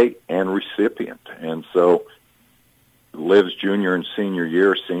candidate and recipient. And so Liv's junior and senior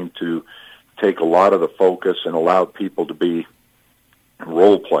year seemed to take a lot of the focus and allowed people to be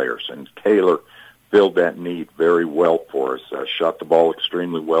role players. And Taylor filled that need very well for us, shot the ball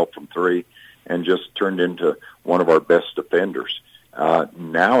extremely well from three, and just turned into one of our best defenders.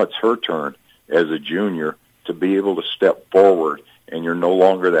 Now it's her turn as a junior to be able to step forward, and you're no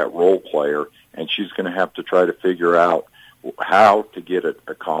longer that role player, and she's going to have to try to figure out how to get it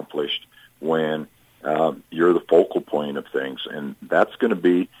accomplished when you're the focal point of things. And that's going to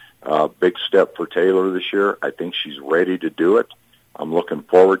be a big step for Taylor this year. I think she's ready to do it. I'm looking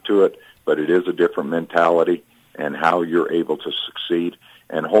forward to it, but it is a different mentality and how you're able to succeed.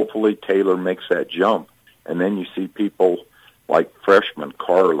 And hopefully Taylor makes that jump. And then you see people like freshman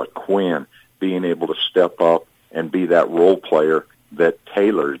Carla Quinn being able to step up and be that role player that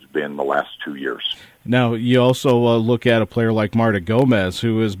Taylor's been the last 2 years. Now, you also look at a player like Marta Gomez,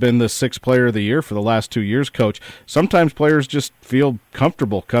 who has been the sixth player of the year for the last 2 years, Coach. Sometimes players just feel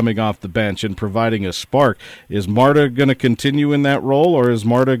comfortable coming off the bench and providing a spark. Is Marta going to continue in that role, or is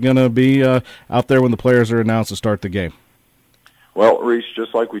Marta going to be out there when the players are announced to start the game? Well, Reese,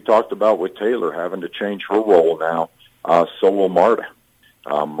 just like we talked about with Taylor having to change her role now, so will Marta.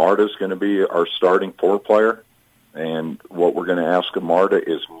 Marta's going to be our starting four player, and what we're going to ask of Marta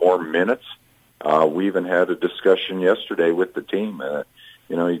is more minutes. We even had a discussion yesterday with the team.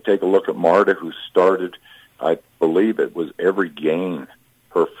 You take a look at Marta, who started, I believe it was every game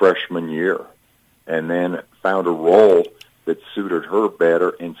her freshman year, and then found a role that suited her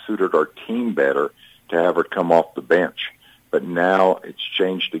better and suited our team better to have her come off the bench. But now it's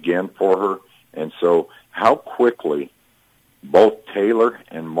changed again for her, and so how quickly both Taylor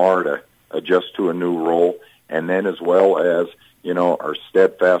and Marta adjust to a new role, and then as well as, our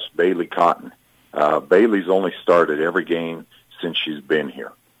steadfast Bailey Cotton. Bailey's only started every game since she's been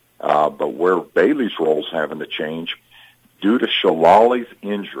here. But where Bailey's role's having to change, due to Shalali's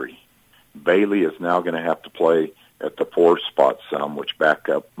injury, Bailey is now going to have to play at the four spot some, which back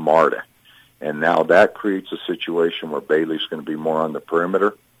up Marta. And now that creates a situation where Bailey's going to be more on the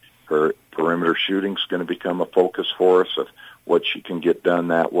perimeter. Her perimeter shooting's going to become a focus for us of what she can get done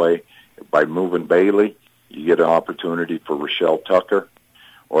that way. By moving Bailey, you get an opportunity for Rochelle Tucker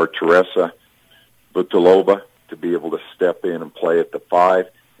or Teresa Butalova to be able to step in and play at the five.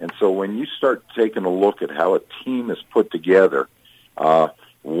 And so when you start taking a look at how a team is put together,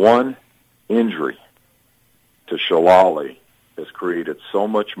 one injury to Shalali has created so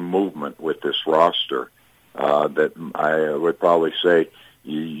much movement with this roster that I would probably say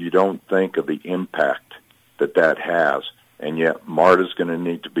you don't think of the impact that has. And yet Marta's going to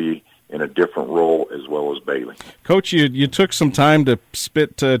need to be in a different role as well as Bailey. Coach, you took some time to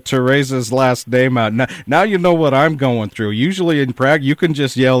spit Teresa's last name out. Now you know what I'm going through. Usually in Prague, you can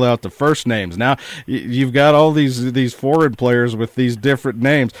just yell out the first names. Now you've got all these foreign players with these different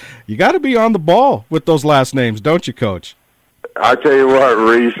names. You got to be on the ball with those last names, don't you, Coach? I tell you what,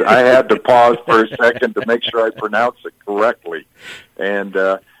 Reese, I had to pause for a second to make sure I pronounce it correctly. And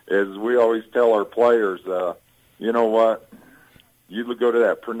as we always tell our players, you know what? You go to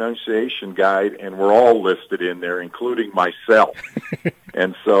that pronunciation guide, and we're all listed in there, including myself.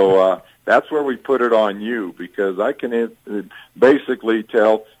 And so that's where we put it on you, because I can basically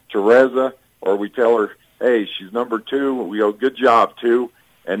tell Teresa, or we tell her, hey, she's number 2. We go, good job, 2.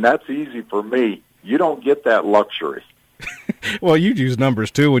 And that's easy for me. You don't get that luxury. Well, you use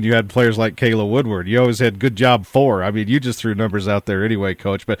numbers, too, when you had players like Kayla Woodward. You always had good job 4. I mean, you just threw numbers out there anyway,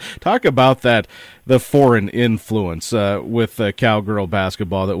 Coach. But talk about the foreign influence with cowgirl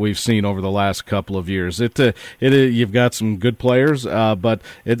basketball that we've seen over the last couple of years. You've got some good players, but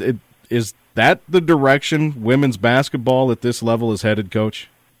is that the direction women's basketball at this level is headed, Coach?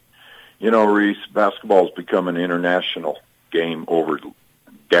 Reese, basketball has become an international game over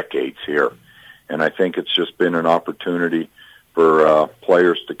decades here. And I think it's just been an opportunity for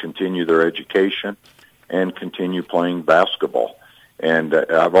players to continue their education and continue playing basketball. And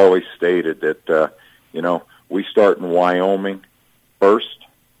I've always stated that, we start in Wyoming first.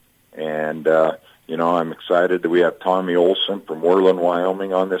 And, I'm excited that we have Tommy Olson from Worland,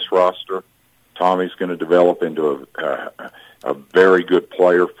 Wyoming on this roster. Tommy's going to develop into a very good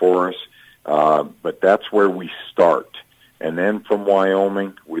player for us. But that's where we start. And then from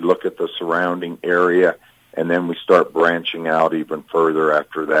Wyoming, we look at the surrounding area, and then we start branching out even further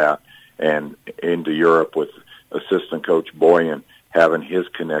after that and into Europe with assistant coach Boyan having his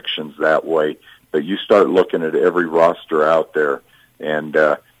connections that way. But you start looking at every roster out there, and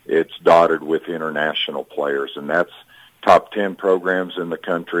it's dotted with international players, and that's top 10 programs in the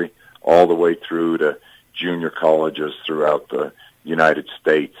country all the way through to junior colleges throughout the United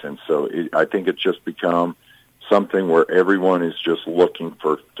States. And so I think it's just become something where everyone is just looking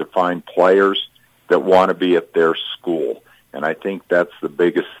to find players that want to be at their school. And I think that's the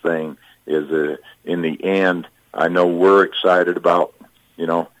biggest thing is in the end, I know we're excited about,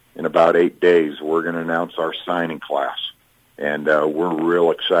 in about 8 days, we're going to announce our signing class. And we're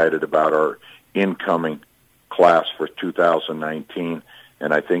real excited about our incoming class for 2019.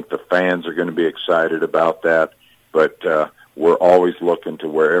 And I think the fans are going to be excited about that. But we're always looking to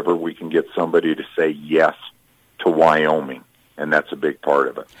wherever we can get somebody to say yes to Wyoming. And that's a big part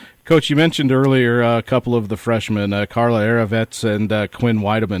of it. Coach, you mentioned earlier a couple of the freshmen, Carla Aravets and Quinn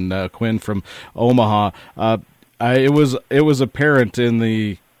Weideman, Quinn from Omaha. It was apparent in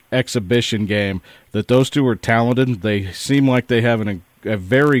the exhibition game that those two are talented. They seem like they have a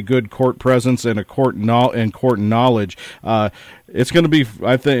very good court presence and court knowledge. It's going to be,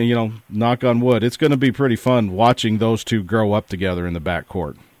 I think, knock on wood, it's going to be pretty fun watching those two grow up together in the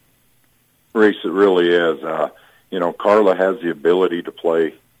backcourt. Reese, it really is. Carla has the ability to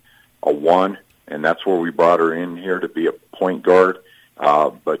play a one, and that's where we brought her in here to be a point guard.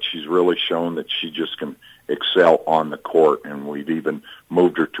 But she's really shown that she just can excel on the court, and we've even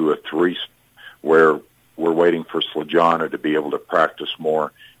moved her to a three where we're waiting for Slajana to be able to practice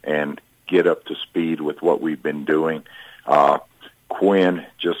more and get up to speed with what we've been doing. Quinn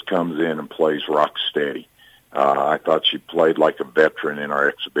just comes in and plays rock steady. I thought she played like a veteran in our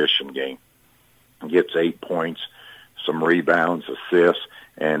exhibition game. Gets 8 points, some rebounds, assists,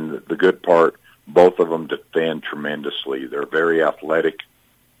 and the good part, both of them defend tremendously. They're very athletic,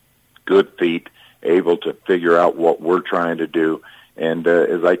 good feet, able to figure out what we're trying to do. And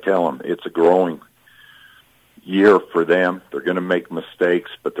as I tell them, it's a growing year for them. They're going to make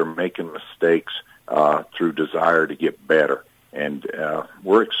mistakes, but they're making mistakes through desire to get better. And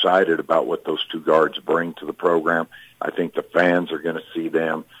we're excited about what those two guards bring to the program. I think the fans are going to see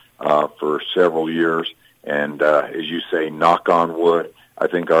them for several years. And as you say, knock on wood, I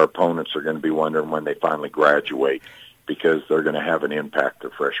think our opponents are going to be wondering when they finally graduate, because they're going to have an impact their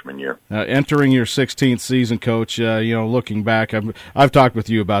freshman year. Entering your 16th season, Coach, looking back, I've talked with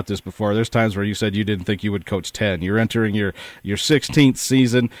you about this before. There's times where you said you didn't think you would coach 10. You're entering your 16th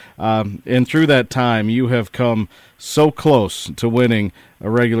season, and through that time, you have come so close to winning a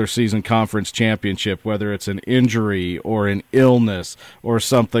regular season conference championship, whether it's an injury or an illness or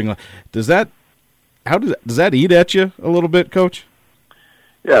something. Does that eat at you a little bit, Coach?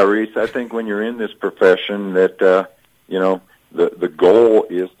 Yeah, Reese, I think when you're in this profession that, the goal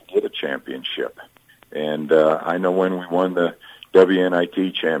is to get a championship. And I know when we won the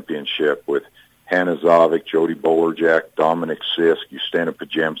WNIT championship with Hannah Zavik, Jody Bolerjack, Dominic Sisk, Justena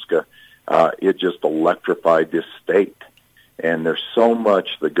Pajemska, it just electrified this state. And there's so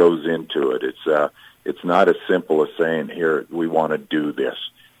much that goes into it. It's not as simple as saying, here, we want to do this.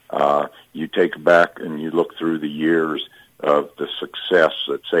 You take back and you look through the years of the success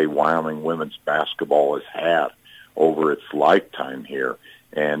that, say, Wyoming women's basketball has had over its lifetime here.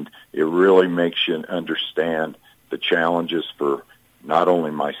 And it really makes you understand the challenges for not only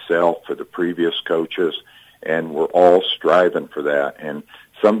myself, for the previous coaches, and we're all striving for that. And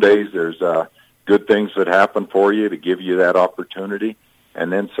some days there's good things that happen for you to give you that opportunity,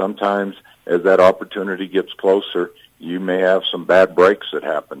 and then sometimes as that opportunity gets closer, you may have some bad breaks that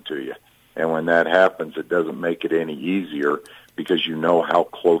happen to you. And when that happens, it doesn't make it any easier because you know how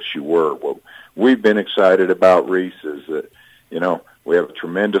close you were. What we've been excited about, Reese, is that, we have a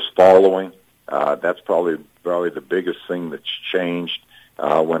tremendous following. That's probably the biggest thing that's changed.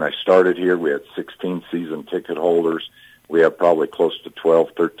 When I started here, we had 16 season ticket holders. We have probably close to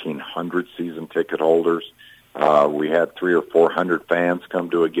 1,300 season ticket holders. We had 300 or 400 fans come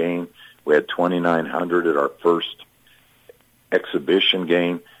to a game. We had 2,900 at our first exhibition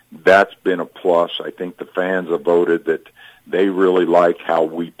game. That's been a plus. I think the fans have voted that they really like how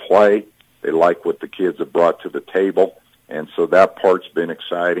we play. They like what the kids have brought to the table. And so that part's been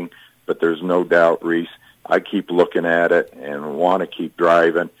exciting. but there's no doubt, Reese, I keep looking at it and want to keep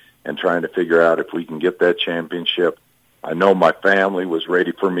driving and trying to figure out if we can get that championship. I know my family was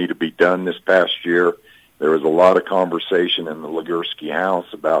ready for me to be done this past year. There was a lot of conversation in the Legursky house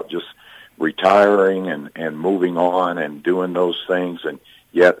about just retiring and moving on and doing those things, and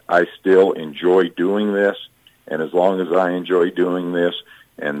yet I still enjoy doing this. And as long as I enjoy doing this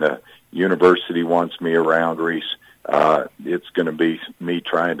and the university wants me around, Reese, it's going to be me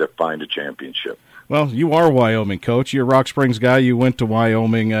trying to find a championship. Well, you are Wyoming, Coach. You're a Rock Springs guy. You went to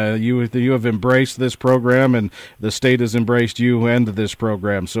Wyoming. You have embraced this program, and the state has embraced you and this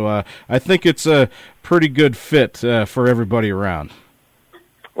program. So I think it's a pretty good fit for everybody around.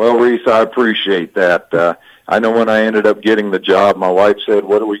 Well, Reese, I appreciate that. I know when I ended up getting the job, my wife said,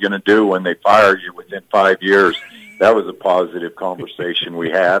 "What are we going to do when they fire you within 5 years?" That was a positive conversation we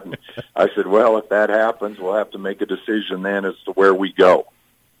had. And I said, well, if that happens, we'll have to make a decision then as to where we go.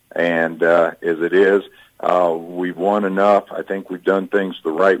 And as it is, we've won enough. I think we've done things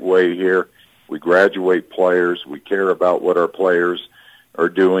the right way here. We graduate players. We care about what our players are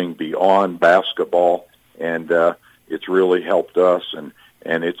doing beyond basketball. And it's really helped us, and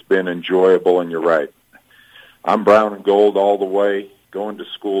it's been enjoyable. And you're right. I'm brown and gold all the way, going to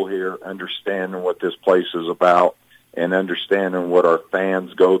school here, understanding what this place is about, and understanding what our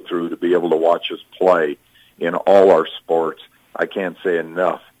fans go through to be able to watch us play in all our sports. I can't say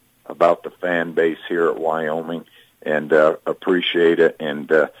enough about the fan base here at Wyoming, and appreciate it.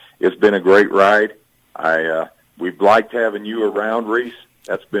 And it's been a great ride. We've liked having you around, Reese.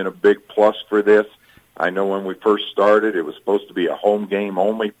 That's been a big plus for this. I know when we first started, it was supposed to be a home game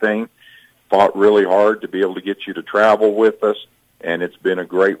only thing. Fought really hard to be able to get you to travel with us, and it's been a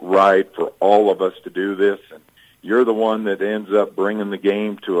great ride for all of us to do this. And you're the one that ends up bringing the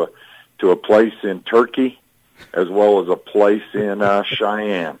game to a place in Turkey as well as a place in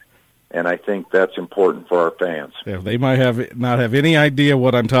Cheyenne. And I think that's important for our fans. Yeah, they might not have any idea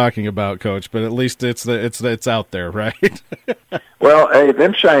what I'm talking about, Coach, but at least it's out there, right? Well, hey,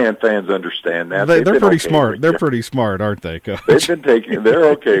 them Cheyenne fans understand that. They're pretty smart. They're pretty smart, aren't they, Coach? They're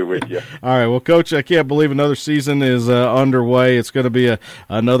okay with you. All right, well, Coach, I can't believe another season is underway. It's going to be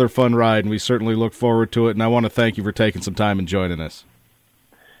another fun ride, and we certainly look forward to it. And I want to thank you for taking some time and joining us.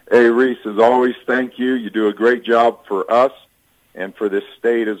 Hey, Reese, as always, thank you. You do a great job for us and for this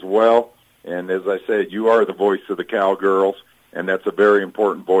state as well. And as I said, you are the voice of the Cowgirls, and that's a very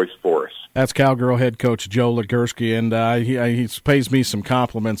important voice for us. That's Cowgirl head coach Joe Legursky, and he pays me some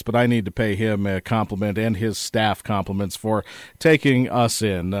compliments, but I need to pay him a compliment and his staff compliments for taking us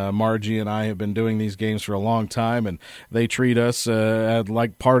in. Margie and I have been doing these games for a long time, and they treat us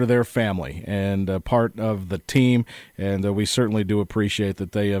like part of their family and part of the team, and we certainly do appreciate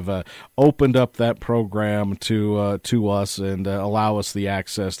that they have opened up that program to us and allow us the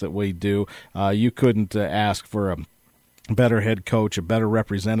access that we do. You couldn't ask for a better head coach, a better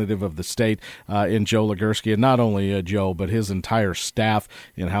representative of the state in Joe Legursky, and not only Joe, but his entire staff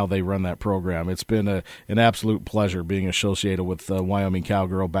and how they run that program. It's been an absolute pleasure being associated with Wyoming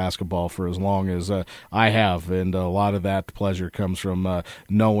Cowgirl basketball for as long as I have, and a lot of that pleasure comes from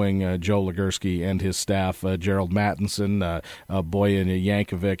knowing Joe Legursky and his staff, Gerald Mattinson, Boyan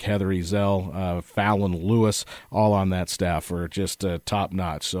Yankovic, Heather Ezel, Fallon Lewis, all on that staff are just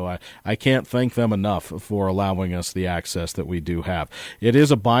top-notch. So I can't thank them enough for allowing us the access that we do have. It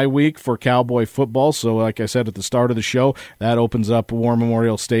is a bye week for Cowboy football, so like I said at the start of the show, that opens up War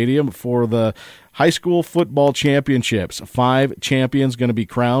Memorial Stadium for the high school football championships. 5 champions going to be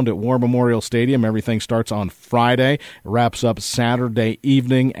crowned at War Memorial Stadium. Everything starts on Friday, wraps up Saturday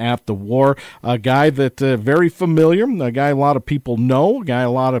evening at the War. A guy that very familiar, a guy a lot of people know, a guy a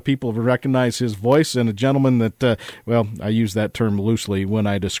lot of people recognize his voice, and a gentleman that, well, I use that term loosely when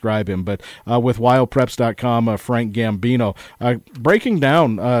I describe him, but with WyoPreps.com, Frank Gambino, breaking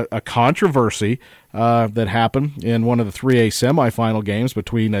down a controversy that happened in one of the 3A semifinal games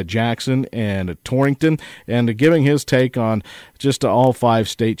between Jackson and Torrington, and giving his take on just all 5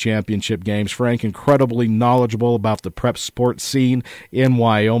 state championship games. Frank, incredibly knowledgeable about the prep sports scene in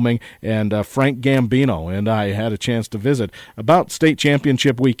Wyoming, and Frank Gambino and I had a chance to visit about state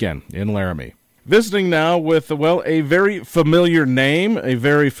championship weekend in Laramie. Visiting now with, well, a very familiar name, a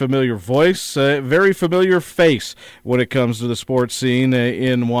very familiar voice, a very familiar face when it comes to the sports scene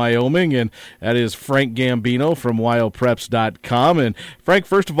in Wyoming, and that is Frank Gambino from WyoPreps.com. And Frank,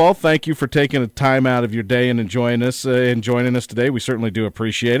 first of all, thank you for taking the time out of your day and joining us today. We certainly do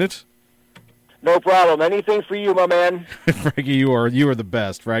appreciate it. No problem. Anything for you, my man. Frankie, you are the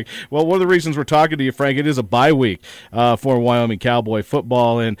best, Frank. Well, one of the reasons we're talking to you, Frank, it is a bye week for Wyoming Cowboy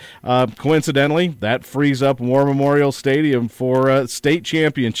football, and coincidentally, that frees up War Memorial Stadium for state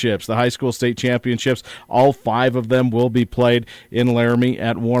championships, the high school state championships. All 5 of them will be played in Laramie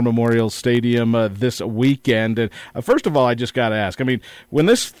at War Memorial Stadium this weekend. And first of all, I just got to ask, I mean, when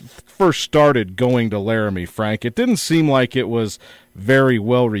this first started going to Laramie, Frank, it didn't seem like it was very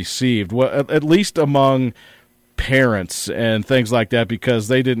well received, well, at least among parents and things like that, because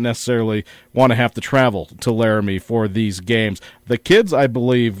they didn't necessarily want to have to travel to Laramie for these games. The kids, I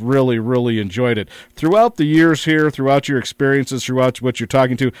believe, really, really enjoyed it. Throughout the years here, throughout your experiences, throughout what you're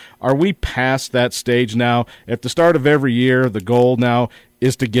talking to, are we past that stage now? At the start of every year, the goal now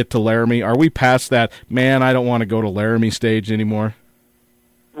is to get to Laramie. Are we past that, man, I don't want to go to Laramie stage anymore?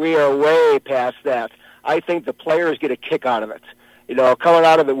 We are way past that. I think the players get a kick out of it. You know, coming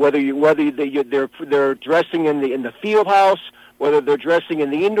out of it, whether they're dressing in the field house, whether they're dressing in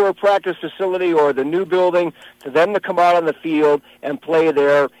the indoor practice facility or the new building, to them to come out on the field and play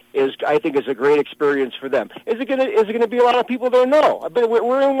there I think is a great experience for them. Is it going to be a lot of people there? No, but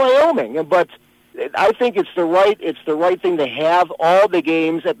we're in Wyoming, but I think it's the right thing to have all the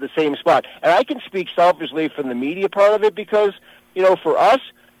games at the same spot. And I can speak selfishly from the media part of it because, you know, for us,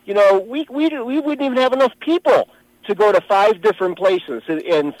 you know, we wouldn't even have enough people to go to 5 different places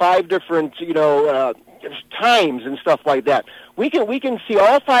in 5 different, you know, times and stuff like that. We can see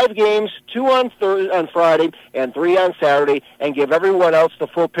all 5 games, 2 on Friday and 3 on Saturday, and give everyone else the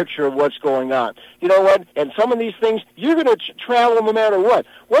full picture of what's going on. You know what? And some of these things, you're going to travel no matter what.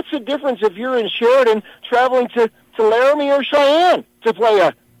 What's the difference if you're in Sheridan traveling to Laramie or Cheyenne to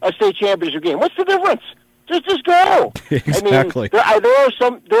play a state championship game? What's the difference? Just go. Exactly. I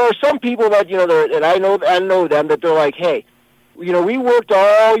mean, there are some people that, you know, and I know them, that they're like, hey, you know, we worked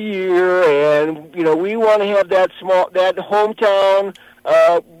all year, and, you know, we want to have that hometown,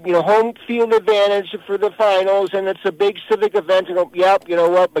 you know, home field advantage for the finals, and it's a big civic event. And yep, you know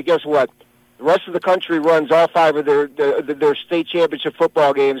what? But guess what? The rest of the country runs all 5 of their state championship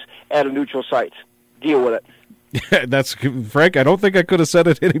football games at a neutral site. Deal with it. That's Frank. I don't think I could have said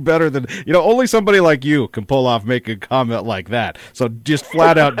it any better than, you know, only somebody like you can pull off making a comment like that. So just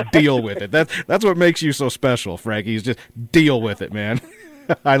flat out deal with it. That's what makes you so special, Frankie. Is just deal with it, man.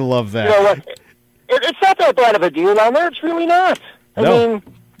 I love that. You know what? It's not that bad of a deal down there. It's really not. I mean,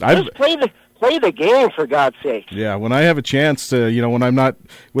 just play the game, for God's sake. Yeah, when I have a chance to, you know, when I'm not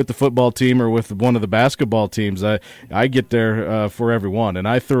with the football team or with one of the basketball teams, I get there for everyone, and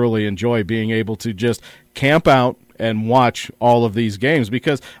I thoroughly enjoy being able to just camp out and watch all of these games,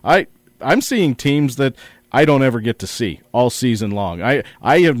 because I'm seeing teams that I don't ever get to see all season long. I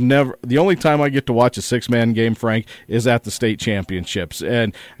have never – the only time I get to watch a 6-man game, Frank, is at the state championships.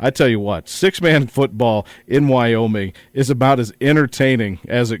 And I tell you what, 6-man football in Wyoming is about as entertaining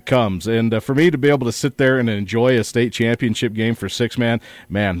as it comes. And for me to be able to sit there and enjoy a state championship game for 6-man,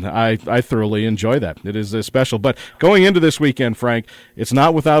 man, I thoroughly enjoy that. It is special. But going into this weekend, Frank, it's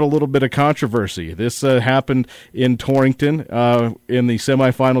not without a little bit of controversy. This happened in Torrington in the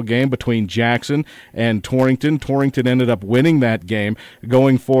semifinal game between Jackson and Torrington. Torrington ended up winning that game,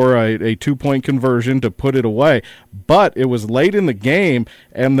 going for a 2-point conversion to put it away. But it was late in the game,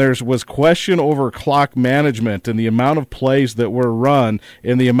 and there was question over clock management and the amount of plays that were run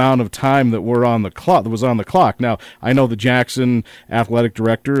and the amount of time that was on the clock. Now, I know the Jackson athletic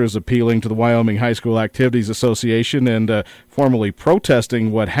director is appealing to the Wyoming High School Activities Association and formally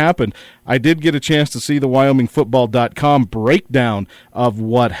protesting what happened. I did get a chance to see the WyomingFootball.com breakdown of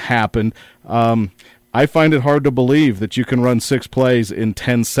what happened. I find it hard to believe that you can run 6 plays in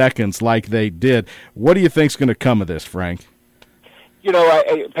 10 seconds like they did. What do you think's going to come of this, Frank? You know,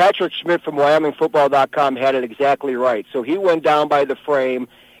 Patrick Schmidt from WyomingFootball.com had it exactly right. So he went down by the frame,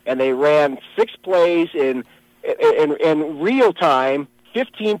 and they ran 6 plays in real time,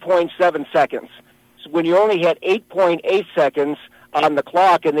 15.7 seconds. So when you only had 8.8 seconds on the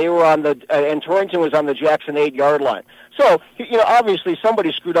clock, and they were and Torrington was on the Jackson 8-yard line. So, you know, obviously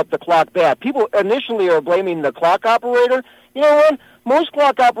somebody screwed up the clock bad. People initially are blaming the clock operator. You know what? Most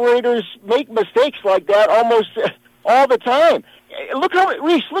clock operators make mistakes like that almost all the time. Look how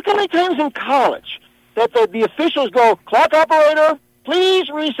many times in college that the officials go, clock operator, please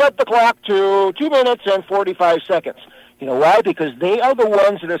reset the clock to 2 minutes and 45 seconds. You know why? Because they are the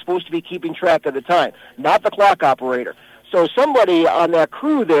ones that are supposed to be keeping track of the time, not the clock operator. So somebody on that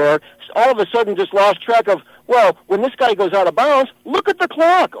crew there all of a sudden just lost track of Well, when this guy goes out of bounds, look at the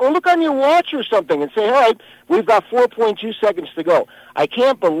clock or look on your watch or something and say, all right, we've got 4.2 seconds to go. I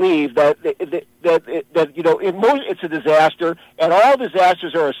can't believe that it's a disaster, and all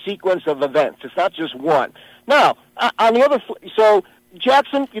disasters are a sequence of events. It's not just one. Now, on the other, so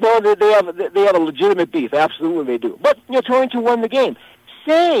Jackson, they have a legitimate beef. Absolutely, they do. But Torrington won the game.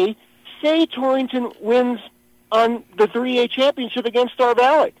 Say Torrington wins on the 3A championship against Star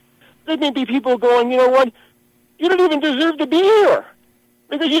Valley. There may be people going, you know what? You don't even deserve to be here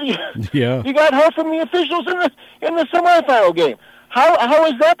because you got help from the officials in the semifinal game. How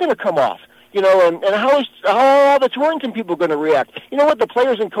is that going to come off? And how are all the Torrington people going to react? You know what? The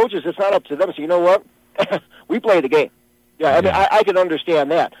players and coaches, it's not up to them. So you know what? We play the game. Yeah, I mean, I can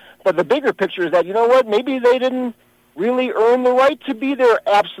understand that. But the bigger picture is that, you know what? Maybe they didn't really earn the right to be there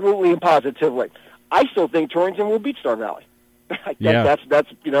absolutely and positively. I still think Torrington will beat Star Valley. That's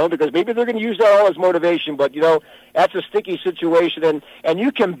because maybe they're going to use that all as motivation, but that's a sticky situation, and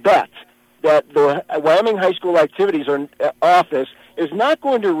you can bet that the Wyoming High School Activities Office is not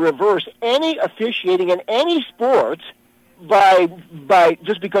going to reverse any officiating in any sport by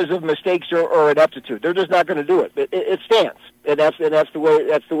just because of mistakes or ineptitude. They're just not going to do it. It stands, and that's the way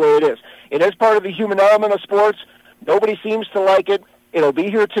it is. It is part of the human element of sports. Nobody seems to like it. It'll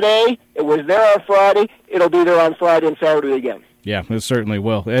be here today. It was there on Friday. It'll be there on Friday and Saturday again. Yeah, it certainly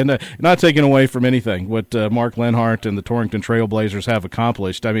will. And not taking away from anything what Mark Lenhart and the Torrington Trailblazers have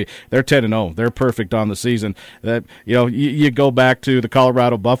accomplished. I mean, they're 10-0. They're perfect on the season. That you go back to the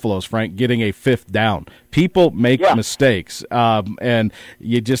Colorado Buffaloes, Frank, getting a 5th down. People make mistakes, and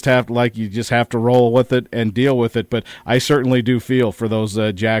you just have to roll with it and deal with it. But I certainly do feel for those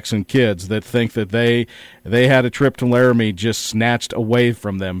Jackson kids that think that they had a trip to Laramie just snatched away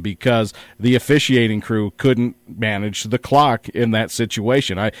from them because the officiating crew couldn't manage the clock in that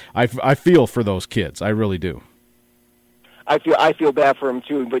situation. I feel for those kids. I really do. I feel bad for them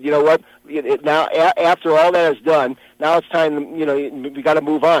too. But you know what? Now after all that is done, now it's time. We got to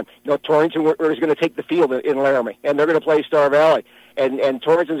move on. Torrington is going to take the field in Laramie, and they're going to play Star Valley. And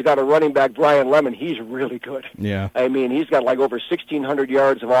Torrington's got a running back, Brian Lemon. He's really good. Yeah. I mean, he's got like over 1,600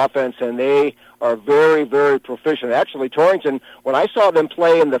 yards of offense, and they are very, very proficient. Actually, Torrington, when I saw them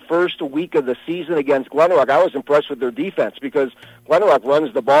play in the first week of the season against Glen Rock, I was impressed with their defense because Glen Rock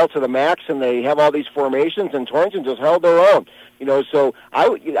runs the ball to the max, and they have all these formations, and Torrington just held their own. So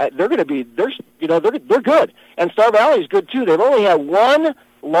they're going to be they're good, and Star Valley's good too. They've only had one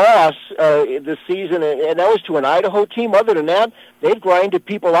loss this season, and that was to an Idaho team. Other than that, they've grinded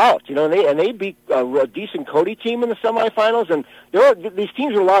people out, and they beat a decent Cody team in the semifinals. And these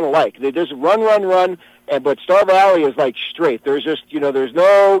teams are a lot alike. They just run, but Star Valley is like straight. There's just there's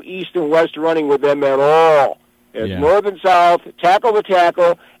no east and west running with them at all. It's north and south, tackle to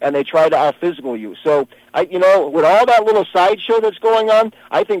tackle, and they try to out-physical you. So, with all that little sideshow that's going on,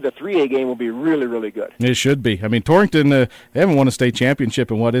 I think the 3A game will be really, really good. It should be. I mean, Torrington, they haven't won a state championship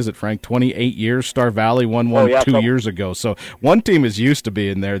in, what is it, Frank, 28 years? Star Valley won one 2 years ago. So one team is used to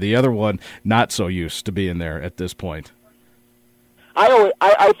being there, the other one not so used to being there at this point.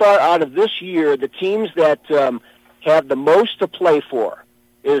 I thought out of this year, the teams that have the most to play for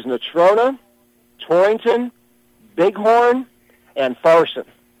is Natrona, Torrington, Bighorn, and Farson.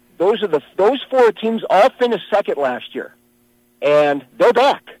 Those 4 teams all finished second last year, and they're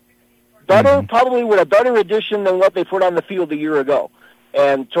back. Better, probably with a better addition than what they put on the field a year ago.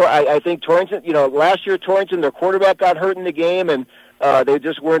 And I think Torrington, last year Torrington, their quarterback got hurt in the game, and they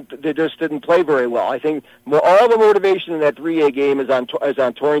just didn't play very well. I think all the motivation in that 3A game is on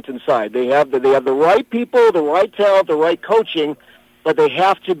Torrington's side. They have the right people, the right talent, the right coaching, but they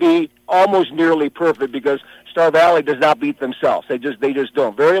have to be almost nearly perfect because Star Valley does not beat themselves. They just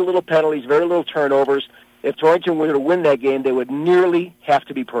don't. Very little penalties, very little turnovers. If Torrington were to win that game, they would nearly have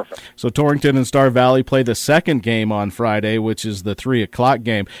to be perfect. So Torrington and Star Valley play the second game on Friday, which is the 3 o'clock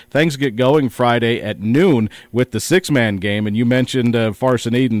game. Things get going Friday at noon with the 6-man game, and you mentioned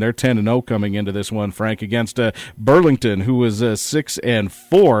Farson Eden. They're 10-0 coming into this one, Frank, against Burlington, who was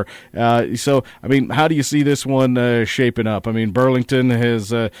 6-4. So, I mean, how do you see this one shaping up? I mean, Burlington has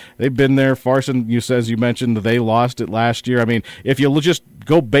they've been there. Farson, as you mentioned, they lost it last year. I mean, if you just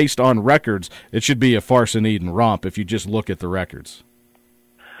go based on records, it should be a Farson Eden romp if you just look at the records.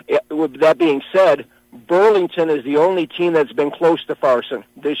 With that being said, Burlington is the only team that's been close to Farson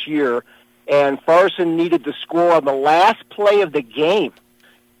this year, and Farson needed to score on the last play of the game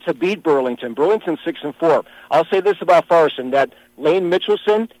to beat Burlington. Burlington's 6-4. I'll say this about Farson, that Lane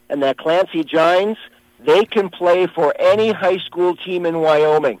Mitchelson and that Clancy Gines, they can play for any high school team in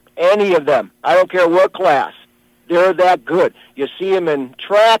Wyoming, any of them. I don't care what class. They're that good. You see them in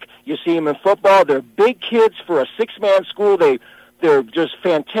track. You see them in football. They're big kids for a six-man school. They're just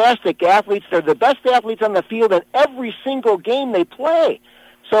fantastic athletes. They're the best athletes on the field in every single game they play.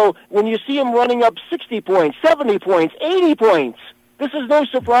 So when you see them running up 60 points, 70 points, 80 points, this is no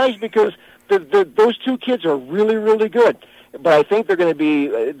surprise because those two kids are really, really good. But I think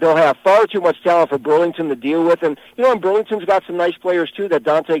they'll have far too much talent for Burlington to deal with. And, and Burlington's got some nice players, too. That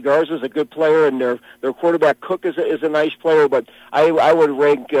Dante Garza is a good player, and their quarterback Cook is a nice player. But I would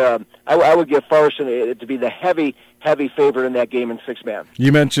rank, I would give Farson to be the heavy favorite in that game in six-man.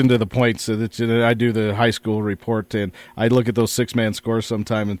 You mentioned the points that I do the high school report, and I look at those six-man scores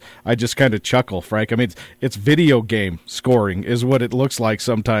sometime, and I just kind of chuckle, Frank. I mean, it's video game scoring is what it looks like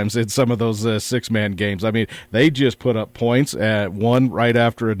sometimes in some of those six-man games. I mean, they just put up points at one right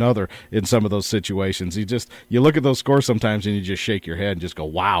after another in some of those situations. You look at those scores sometimes, and you just shake your head and just go,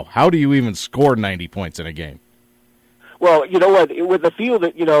 wow, how do you even score 90 points in a game? Well, you know what? With the field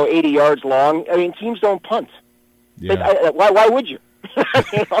at 80 yards long, I mean, teams don't punt. Yeah. Why would you?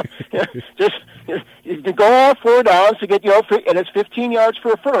 Just go all 4 downs to get and it's 15 yards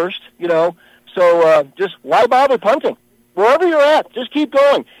for a first. So just why bother punting? Wherever you're at, just keep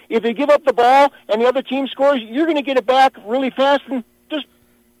going. If you give up the ball and the other team scores, you're going to get it back really fast and just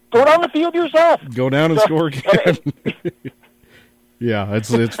go down the field yourself. Go down and score again. Yeah, it's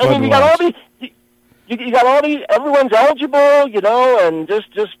fun. I mean, you got all these. Everyone's eligible, and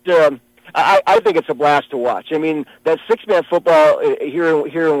just. I think it's a blast to watch. I mean, that six-man football here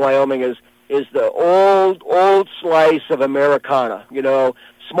in Wyoming is the old slice of Americana.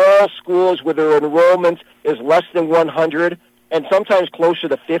 Small schools where their enrollment is less than 100 and sometimes closer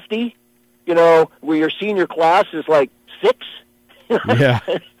to 50. Where your senior class is like 6. Yeah.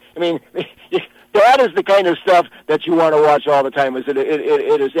 I mean, that is the kind of stuff that you want to watch all the time. It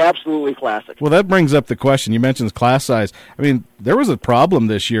is absolutely classic. Well, that brings up the question. You mentioned class size. I mean, there was a problem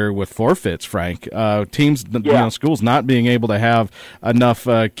this year with forfeits, Frank. Teams, schools not being able to have enough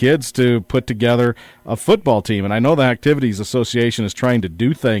kids to put together a football team. And I know the Activities Association is trying to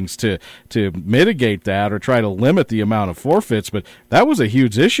do things to mitigate that or try to limit the amount of forfeits, but that was a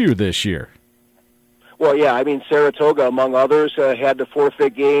huge issue this year. Well, yeah, I mean, Saratoga, among others, had the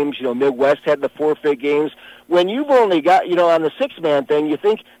forfeit games. Midwest had the forfeit games. When you've only got, on the six-man thing, you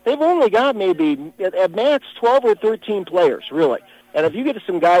think they've only got maybe at max 12 or 13 players, really. And if you get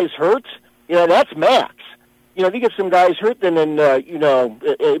some guys hurt, that's max. If you get some guys hurt, then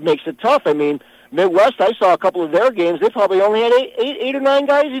it makes it tough. I mean, Midwest, I saw a couple of their games. They probably only had eight or nine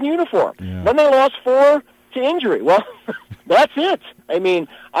guys in uniform. Yeah. Then they lost 4 to injury. Well, that's it. I mean,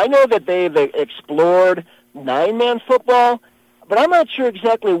 I know that they've explored 9-man football, but I'm not sure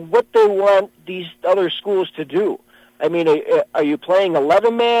exactly what they want these other schools to do. I mean, are you playing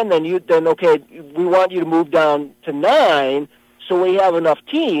 11-man? Then okay, we want you to move down to 9 so we have enough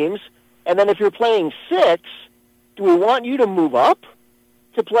teams. And then if you're playing 6, do we want you to move up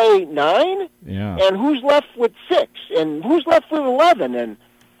to play 9? Yeah. And who's left with 6? And who's left with 11? And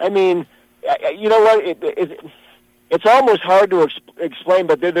I mean, you know what? It's almost hard to explain,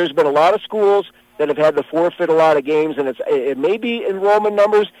 but there's been a lot of schools that have had to forfeit a lot of games, and it may be enrollment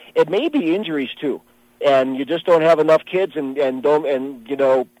numbers, it may be injuries too, and you just don't have enough kids, and they're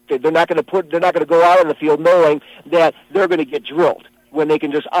not going to go out on the field knowing that they're going to get drilled when they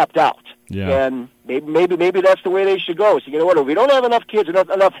can just opt out. Yeah. And maybe that's the way they should go. So you know what? If we don't have enough kids,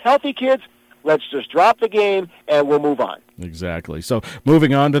 enough healthy kids, let's just drop the game and we'll move on. Exactly. So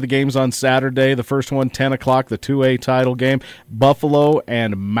moving on to the games on Saturday, the first one, 10 o'clock, the 2A title game, Buffalo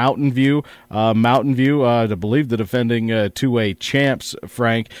and Mountain View. Mountain View, I believe the defending 2A champs,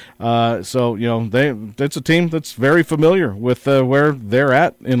 Frank. It's a team that's very familiar with where they're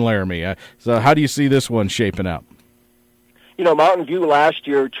at in Laramie. So how do you see this one shaping up? Mountain View last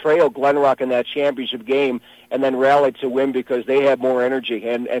year trailed Glenrock in that championship game and then rallied to win because they had more energy.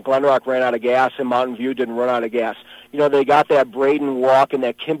 And Glenrock ran out of gas, and Mountain View didn't run out of gas. They got that Braden Walk and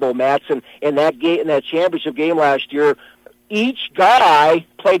that Kimball Matson in that championship game last year. Each guy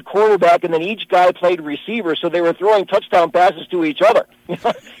played quarterback, and then each guy played receiver, so they were throwing touchdown passes to each other.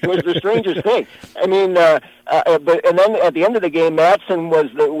 It was the strangest thing. I mean, and then at the end of the game, Matson was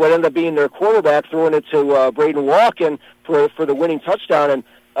what ended up being their quarterback, throwing it to Braden Walk and for the winning touchdown, and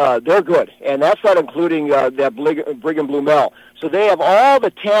they're good. And that's not including that Brigham Blumel. So they have all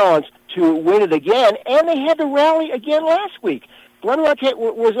the talent to win it again, and they had to rally again last week. Glenrock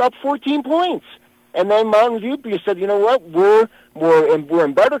was up 14 points. And then Mountain View said, you know what, we're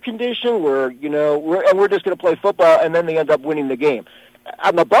in better condition. We're just going to play football, and then they end up winning the game.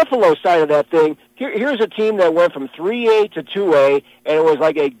 On the Buffalo side of that thing, here's a team that went from 3A to 2A, and it was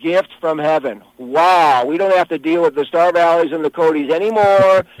like a gift from heaven. Wow, we don't have to deal with the Star Valleys and the Codys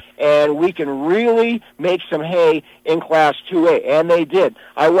anymore, and we can really make some hay in Class 2A, and they did.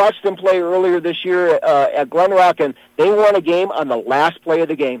 I watched them play earlier this year at Glen Rock, and they won a game on the last play of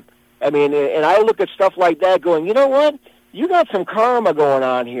the game. I mean, and I look at stuff like that going, you know what? You got some karma going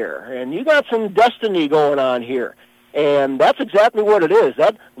on here, and you got some destiny going on here. And that's exactly what it is.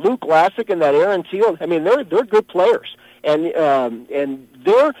 That Luke Glassick and that Aaron Teal, I mean, they're good players. And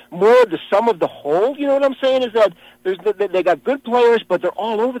they're more the sum of the whole, you know what I'm saying, is that they got good players, but they're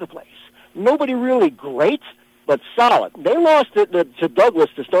all over the place. Nobody really great, but solid. They lost to Douglas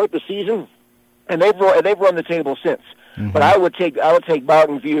to start the season, and they've run the table since. Mm-hmm. But I would take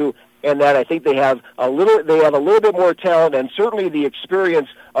Mountain View, and that I think they have a little bit more talent, and certainly the experience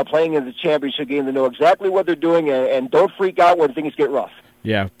of playing in the championship game to know exactly what they're doing, and don't freak out when things get rough.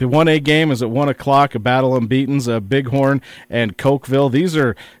 Yeah, the 1A game is at 1 o'clock, a battle unbeatens, Bighorn and Cokeville. These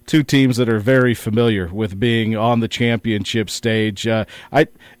are two teams that are very familiar with being on the championship stage.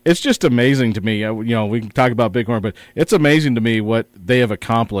 It's just amazing to me. We can talk about Bighorn, but it's amazing to me what they have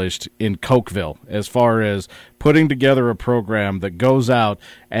accomplished in Cokeville as far as putting together a program that goes out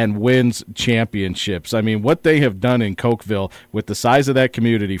and wins championships. I mean, what they have done in Cokeville with the size of that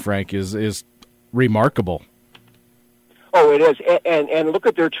community, Frank, is remarkable. Oh, it is, and look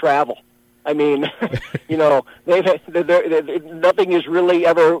at their travel. I mean, nothing is really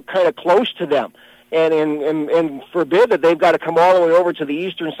ever kind of close to them, and forbid that they've got to come all the way over to the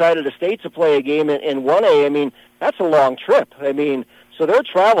eastern side of the state to play a game in 1A. I mean, that's a long trip. I mean, so their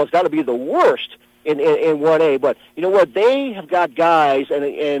travel has got to be the worst in 1A. But you know what? They have got guys,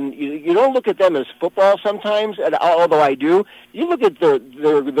 and you don't look at them as football sometimes, although I do. You look at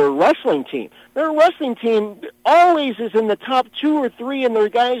their wrestling team. Their wrestling team always is in the top 2 or 3, and their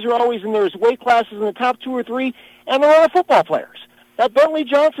guys are always in their weight classes in the top 2 or 3, and they're all football players. That Bentley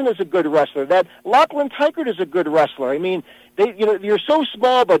Johnson is a good wrestler. That Lachlan Tykert is a good wrestler. I mean, you're so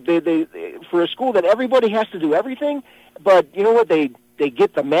small, but they for a school that everybody has to do everything. But you know what? They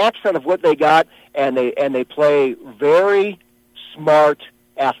get the max out of what they got, and they play very smart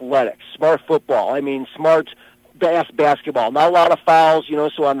athletics, smart football. I mean, smart basketball. Not a lot of fouls,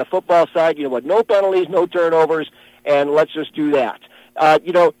 so on the football side, no penalties, no turnovers, and let's just do that.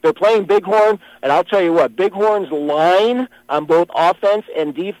 They're playing Bighorn, and I'll tell you what, Bighorn's line on both offense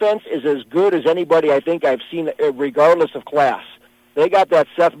and defense is as good as anybody I think I've seen, regardless of class. They got that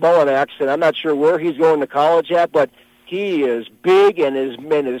Seth Mullinax, and I'm not sure where he's going to college at, but he is big, and his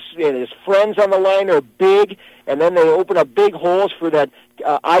friends on the line are big, and then they open up big holes for that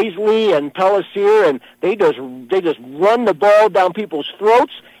Isley and Pellissier, and they just run the ball down people's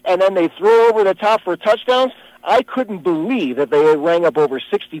throats, and then they throw over the top for touchdowns. I couldn't believe that they rang up over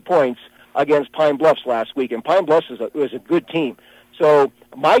 60 points against Pine Bluffs last week, and Pine Bluffs was a good team. So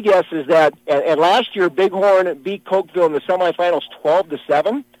my guess is that, and last year Bighorn beat Cokeville in the semifinals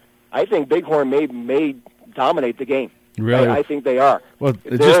 12-7. I think Bighorn may dominate the game. Really? I think they are. Well,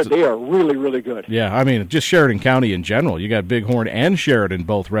 they are really, really good. Yeah, I mean, just Sheridan County in general. You got Bighorn and Sheridan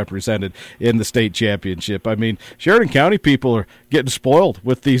both represented in the state championship. I mean, Sheridan County people are getting spoiled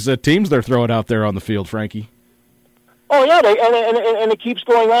with these teams they're throwing out there on the field, Frankie. Oh, yeah, and it keeps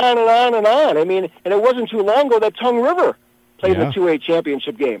going on and on and on. I mean, and it wasn't too long ago that Tongue River played the 2A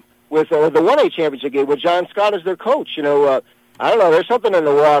championship game with the 1A championship game with John Scott as their coach. I don't know. There's something in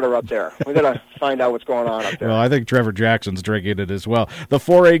the water up there. We're going to find out what's going on up there. Well, I think Trevor Jackson's drinking it as well. The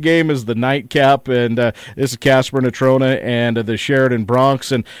 4A game is the nightcap, and this is Casper Natrona and the Sheridan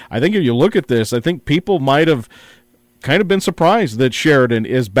Bronx. And I think if you look at this, I think people might have kind of been surprised that Sheridan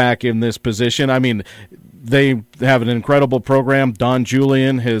is back in this position. I mean, they have an incredible program. Don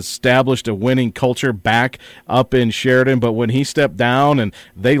Julian has established a winning culture back up in Sheridan, but when he stepped down and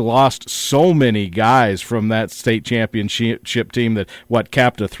they lost so many guys from that state championship team that,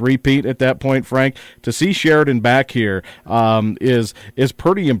 capped a three-peat at that point, Frank, to see Sheridan back here is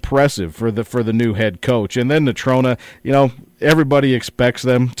pretty impressive for the new head coach. And then Natrona, everybody expects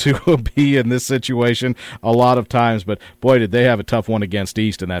them to be in this situation a lot of times, but boy, did they have a tough one against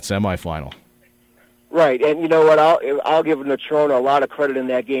East in that semifinal. Right, and you know what? I'll give Natrona a lot of credit in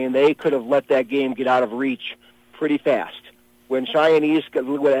that game. They could have let that game get out of reach pretty fast. When Cheyenne East had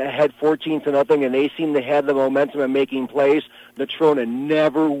 14-0, and they seemed to have the momentum and making plays, Natrona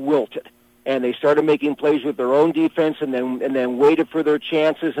never wilted, and they started making plays with their own defense, and then waited for their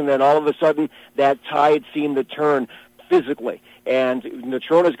chances, and then all of a sudden that tide seemed to turn physically. And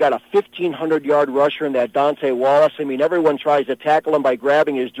Natrona's got a 1,500-yard rusher in that Dante Wallace. I mean, everyone tries to tackle him by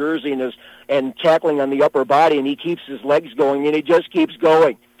grabbing his jersey and tackling on the upper body, and he keeps his legs going, and he just keeps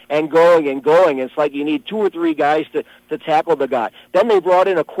going. and going and going. It's like you need 2 or 3 guys to tackle the guy. Then they brought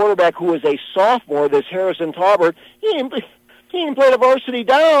in a quarterback who was a sophomore, this Harrison Taubert. He didn't play the varsity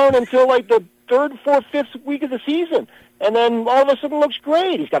down until like the 3rd, 4th, 5th week of the season. And then all of a sudden looks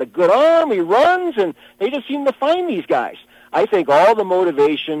great. He's got a good arm, he runs, and they just seem to find these guys. I think all the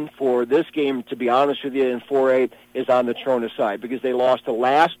motivation for this game, to be honest with you, in 4A is on the Trona side because they lost the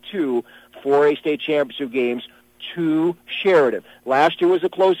last 2 4A state championship games to Sheridan. Last year was a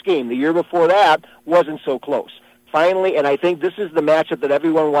close game. The year before that wasn't so close. Finally, and I think this is the matchup that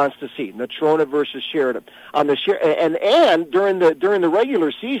everyone wants to see: Natrona versus Sheridan. On the and during the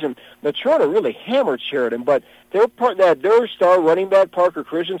regular season, Natrona really hammered Sheridan, but their star running back Parker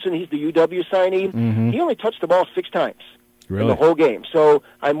Christensen, he's the UW signee. Mm-hmm. He only touched the ball 6 times really? In the whole game. So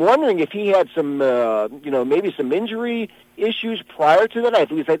I'm wondering if he had some, maybe some injury issues prior to that.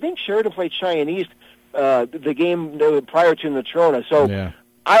 I think Sheridan played Cheyenne East the game prior to Natrona. So. Yeah.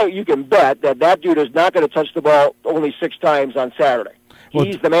 You can bet that dude is not going to touch the ball only 6 times on Saturday.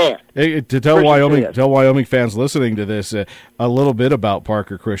 He's the man. To tell Wyoming fans listening to this a little bit about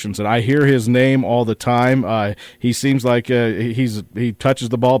Parker Christensen. I hear his name all the time. He seems like he touches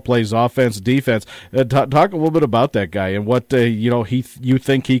the ball, plays offense, defense. Talk a little bit about that guy and what you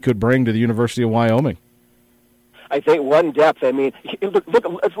think he could bring to the University of Wyoming. I think one depth. I mean,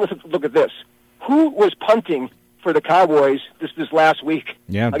 look at this. Who was punting for the Cowboys this last week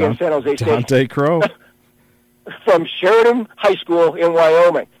against San Jose State? Dante Crow. From Sheridan High School in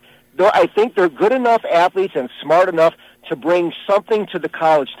Wyoming. I think they're good enough athletes and smart enough to bring something to the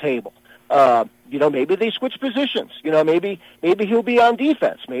college table. Maybe they switch positions. Maybe he'll be on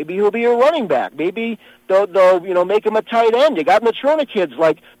defense. Maybe he'll be a running back. Maybe they'll make him a tight end. You got Natrona kids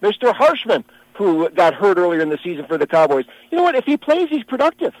like Mr. Harshman, who got hurt earlier in the season for the Cowboys. You know what? If he plays, he's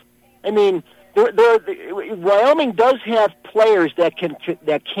productive. I mean, Wyoming does have players that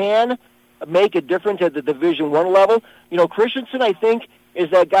can make a difference at the Division I level. Christensen, I think, is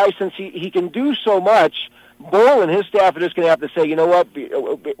that guy. Since he can do so much, Bull and his staff are just going to have to say, you know what,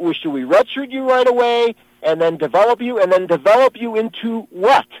 should we redshirt you right away and then develop you into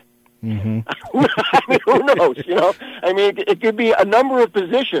what? Mm-hmm. I mean, who knows? I mean, it could be a number of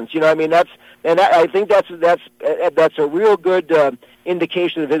positions. I think that's a real good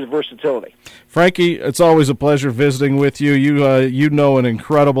indication of his versatility. Frankie, it's always a pleasure visiting with you. You know an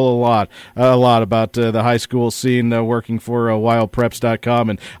incredible lot about the high school scene, working for WyoPreps.com,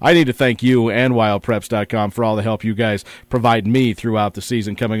 and I need to thank you and WyoPreps.com for all the help you guys provide me throughout the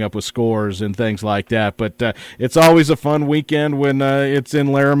season, coming up with scores and things like that. But it's always a fun weekend when it's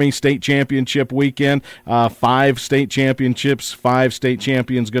in Laramie, state championship weekend. 5 state championships, 5 state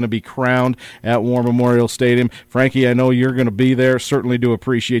champions going to be crowned at War Memorial Stadium. Frankie, I know you're going to be there. Certainly do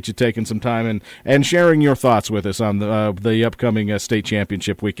appreciate you taking some time and sharing your thoughts with us on the upcoming state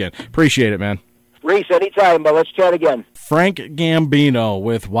championship weekend. Appreciate it, man. Reese, anytime, but let's chat again. Frank Gambino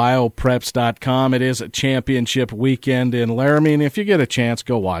with WyoPreps.com. It is a championship weekend in Laramie, and if you get a chance,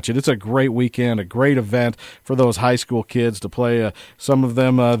 go watch it. It's a great weekend, a great event for those high school kids to play, some of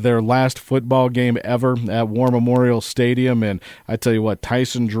them, their last football game ever at War Memorial Stadium. And I tell you what,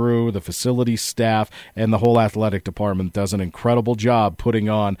 Tyson Drew, the facility staff, and the whole athletic department does an incredible job putting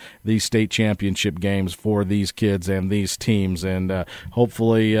on these state championship games for these kids and these teams. And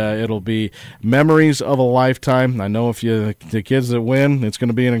hopefully it'll be memories of a lifetime. I know if the kids that win, it's going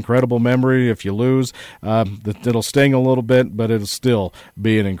to be an incredible memory. If you lose, it'll sting a little bit, but it'll still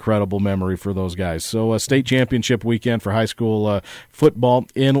be an incredible memory for those guys. So a state championship weekend for high school football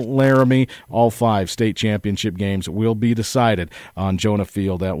in Laramie. All 5 state championship games will be decided on Jonah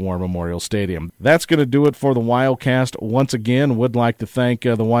Field at War Memorial Stadium. That's going to do it for the WyoCast. Once again, would like to thank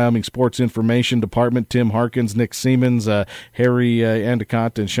the Wyoming Sports Information Department, Tim Harkins, Nick Siemens, Harry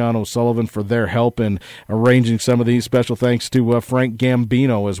Endicott, and Sean O'Sullivan for their help in arranging some of these. Special thanks to Frank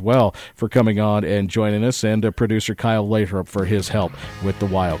Gambino as well for coming on and joining us, and producer Kyle Lathrop for his help with the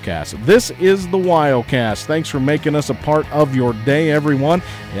WyoCast. This is the WyoCast. Thanks for making us a part of your day, everyone.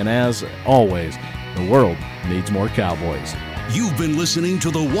 And as always, the world needs more Cowboys. You've been listening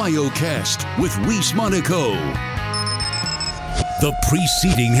to the WyoCast with Reese Monaco. The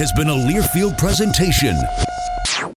preceding has been a Learfield presentation.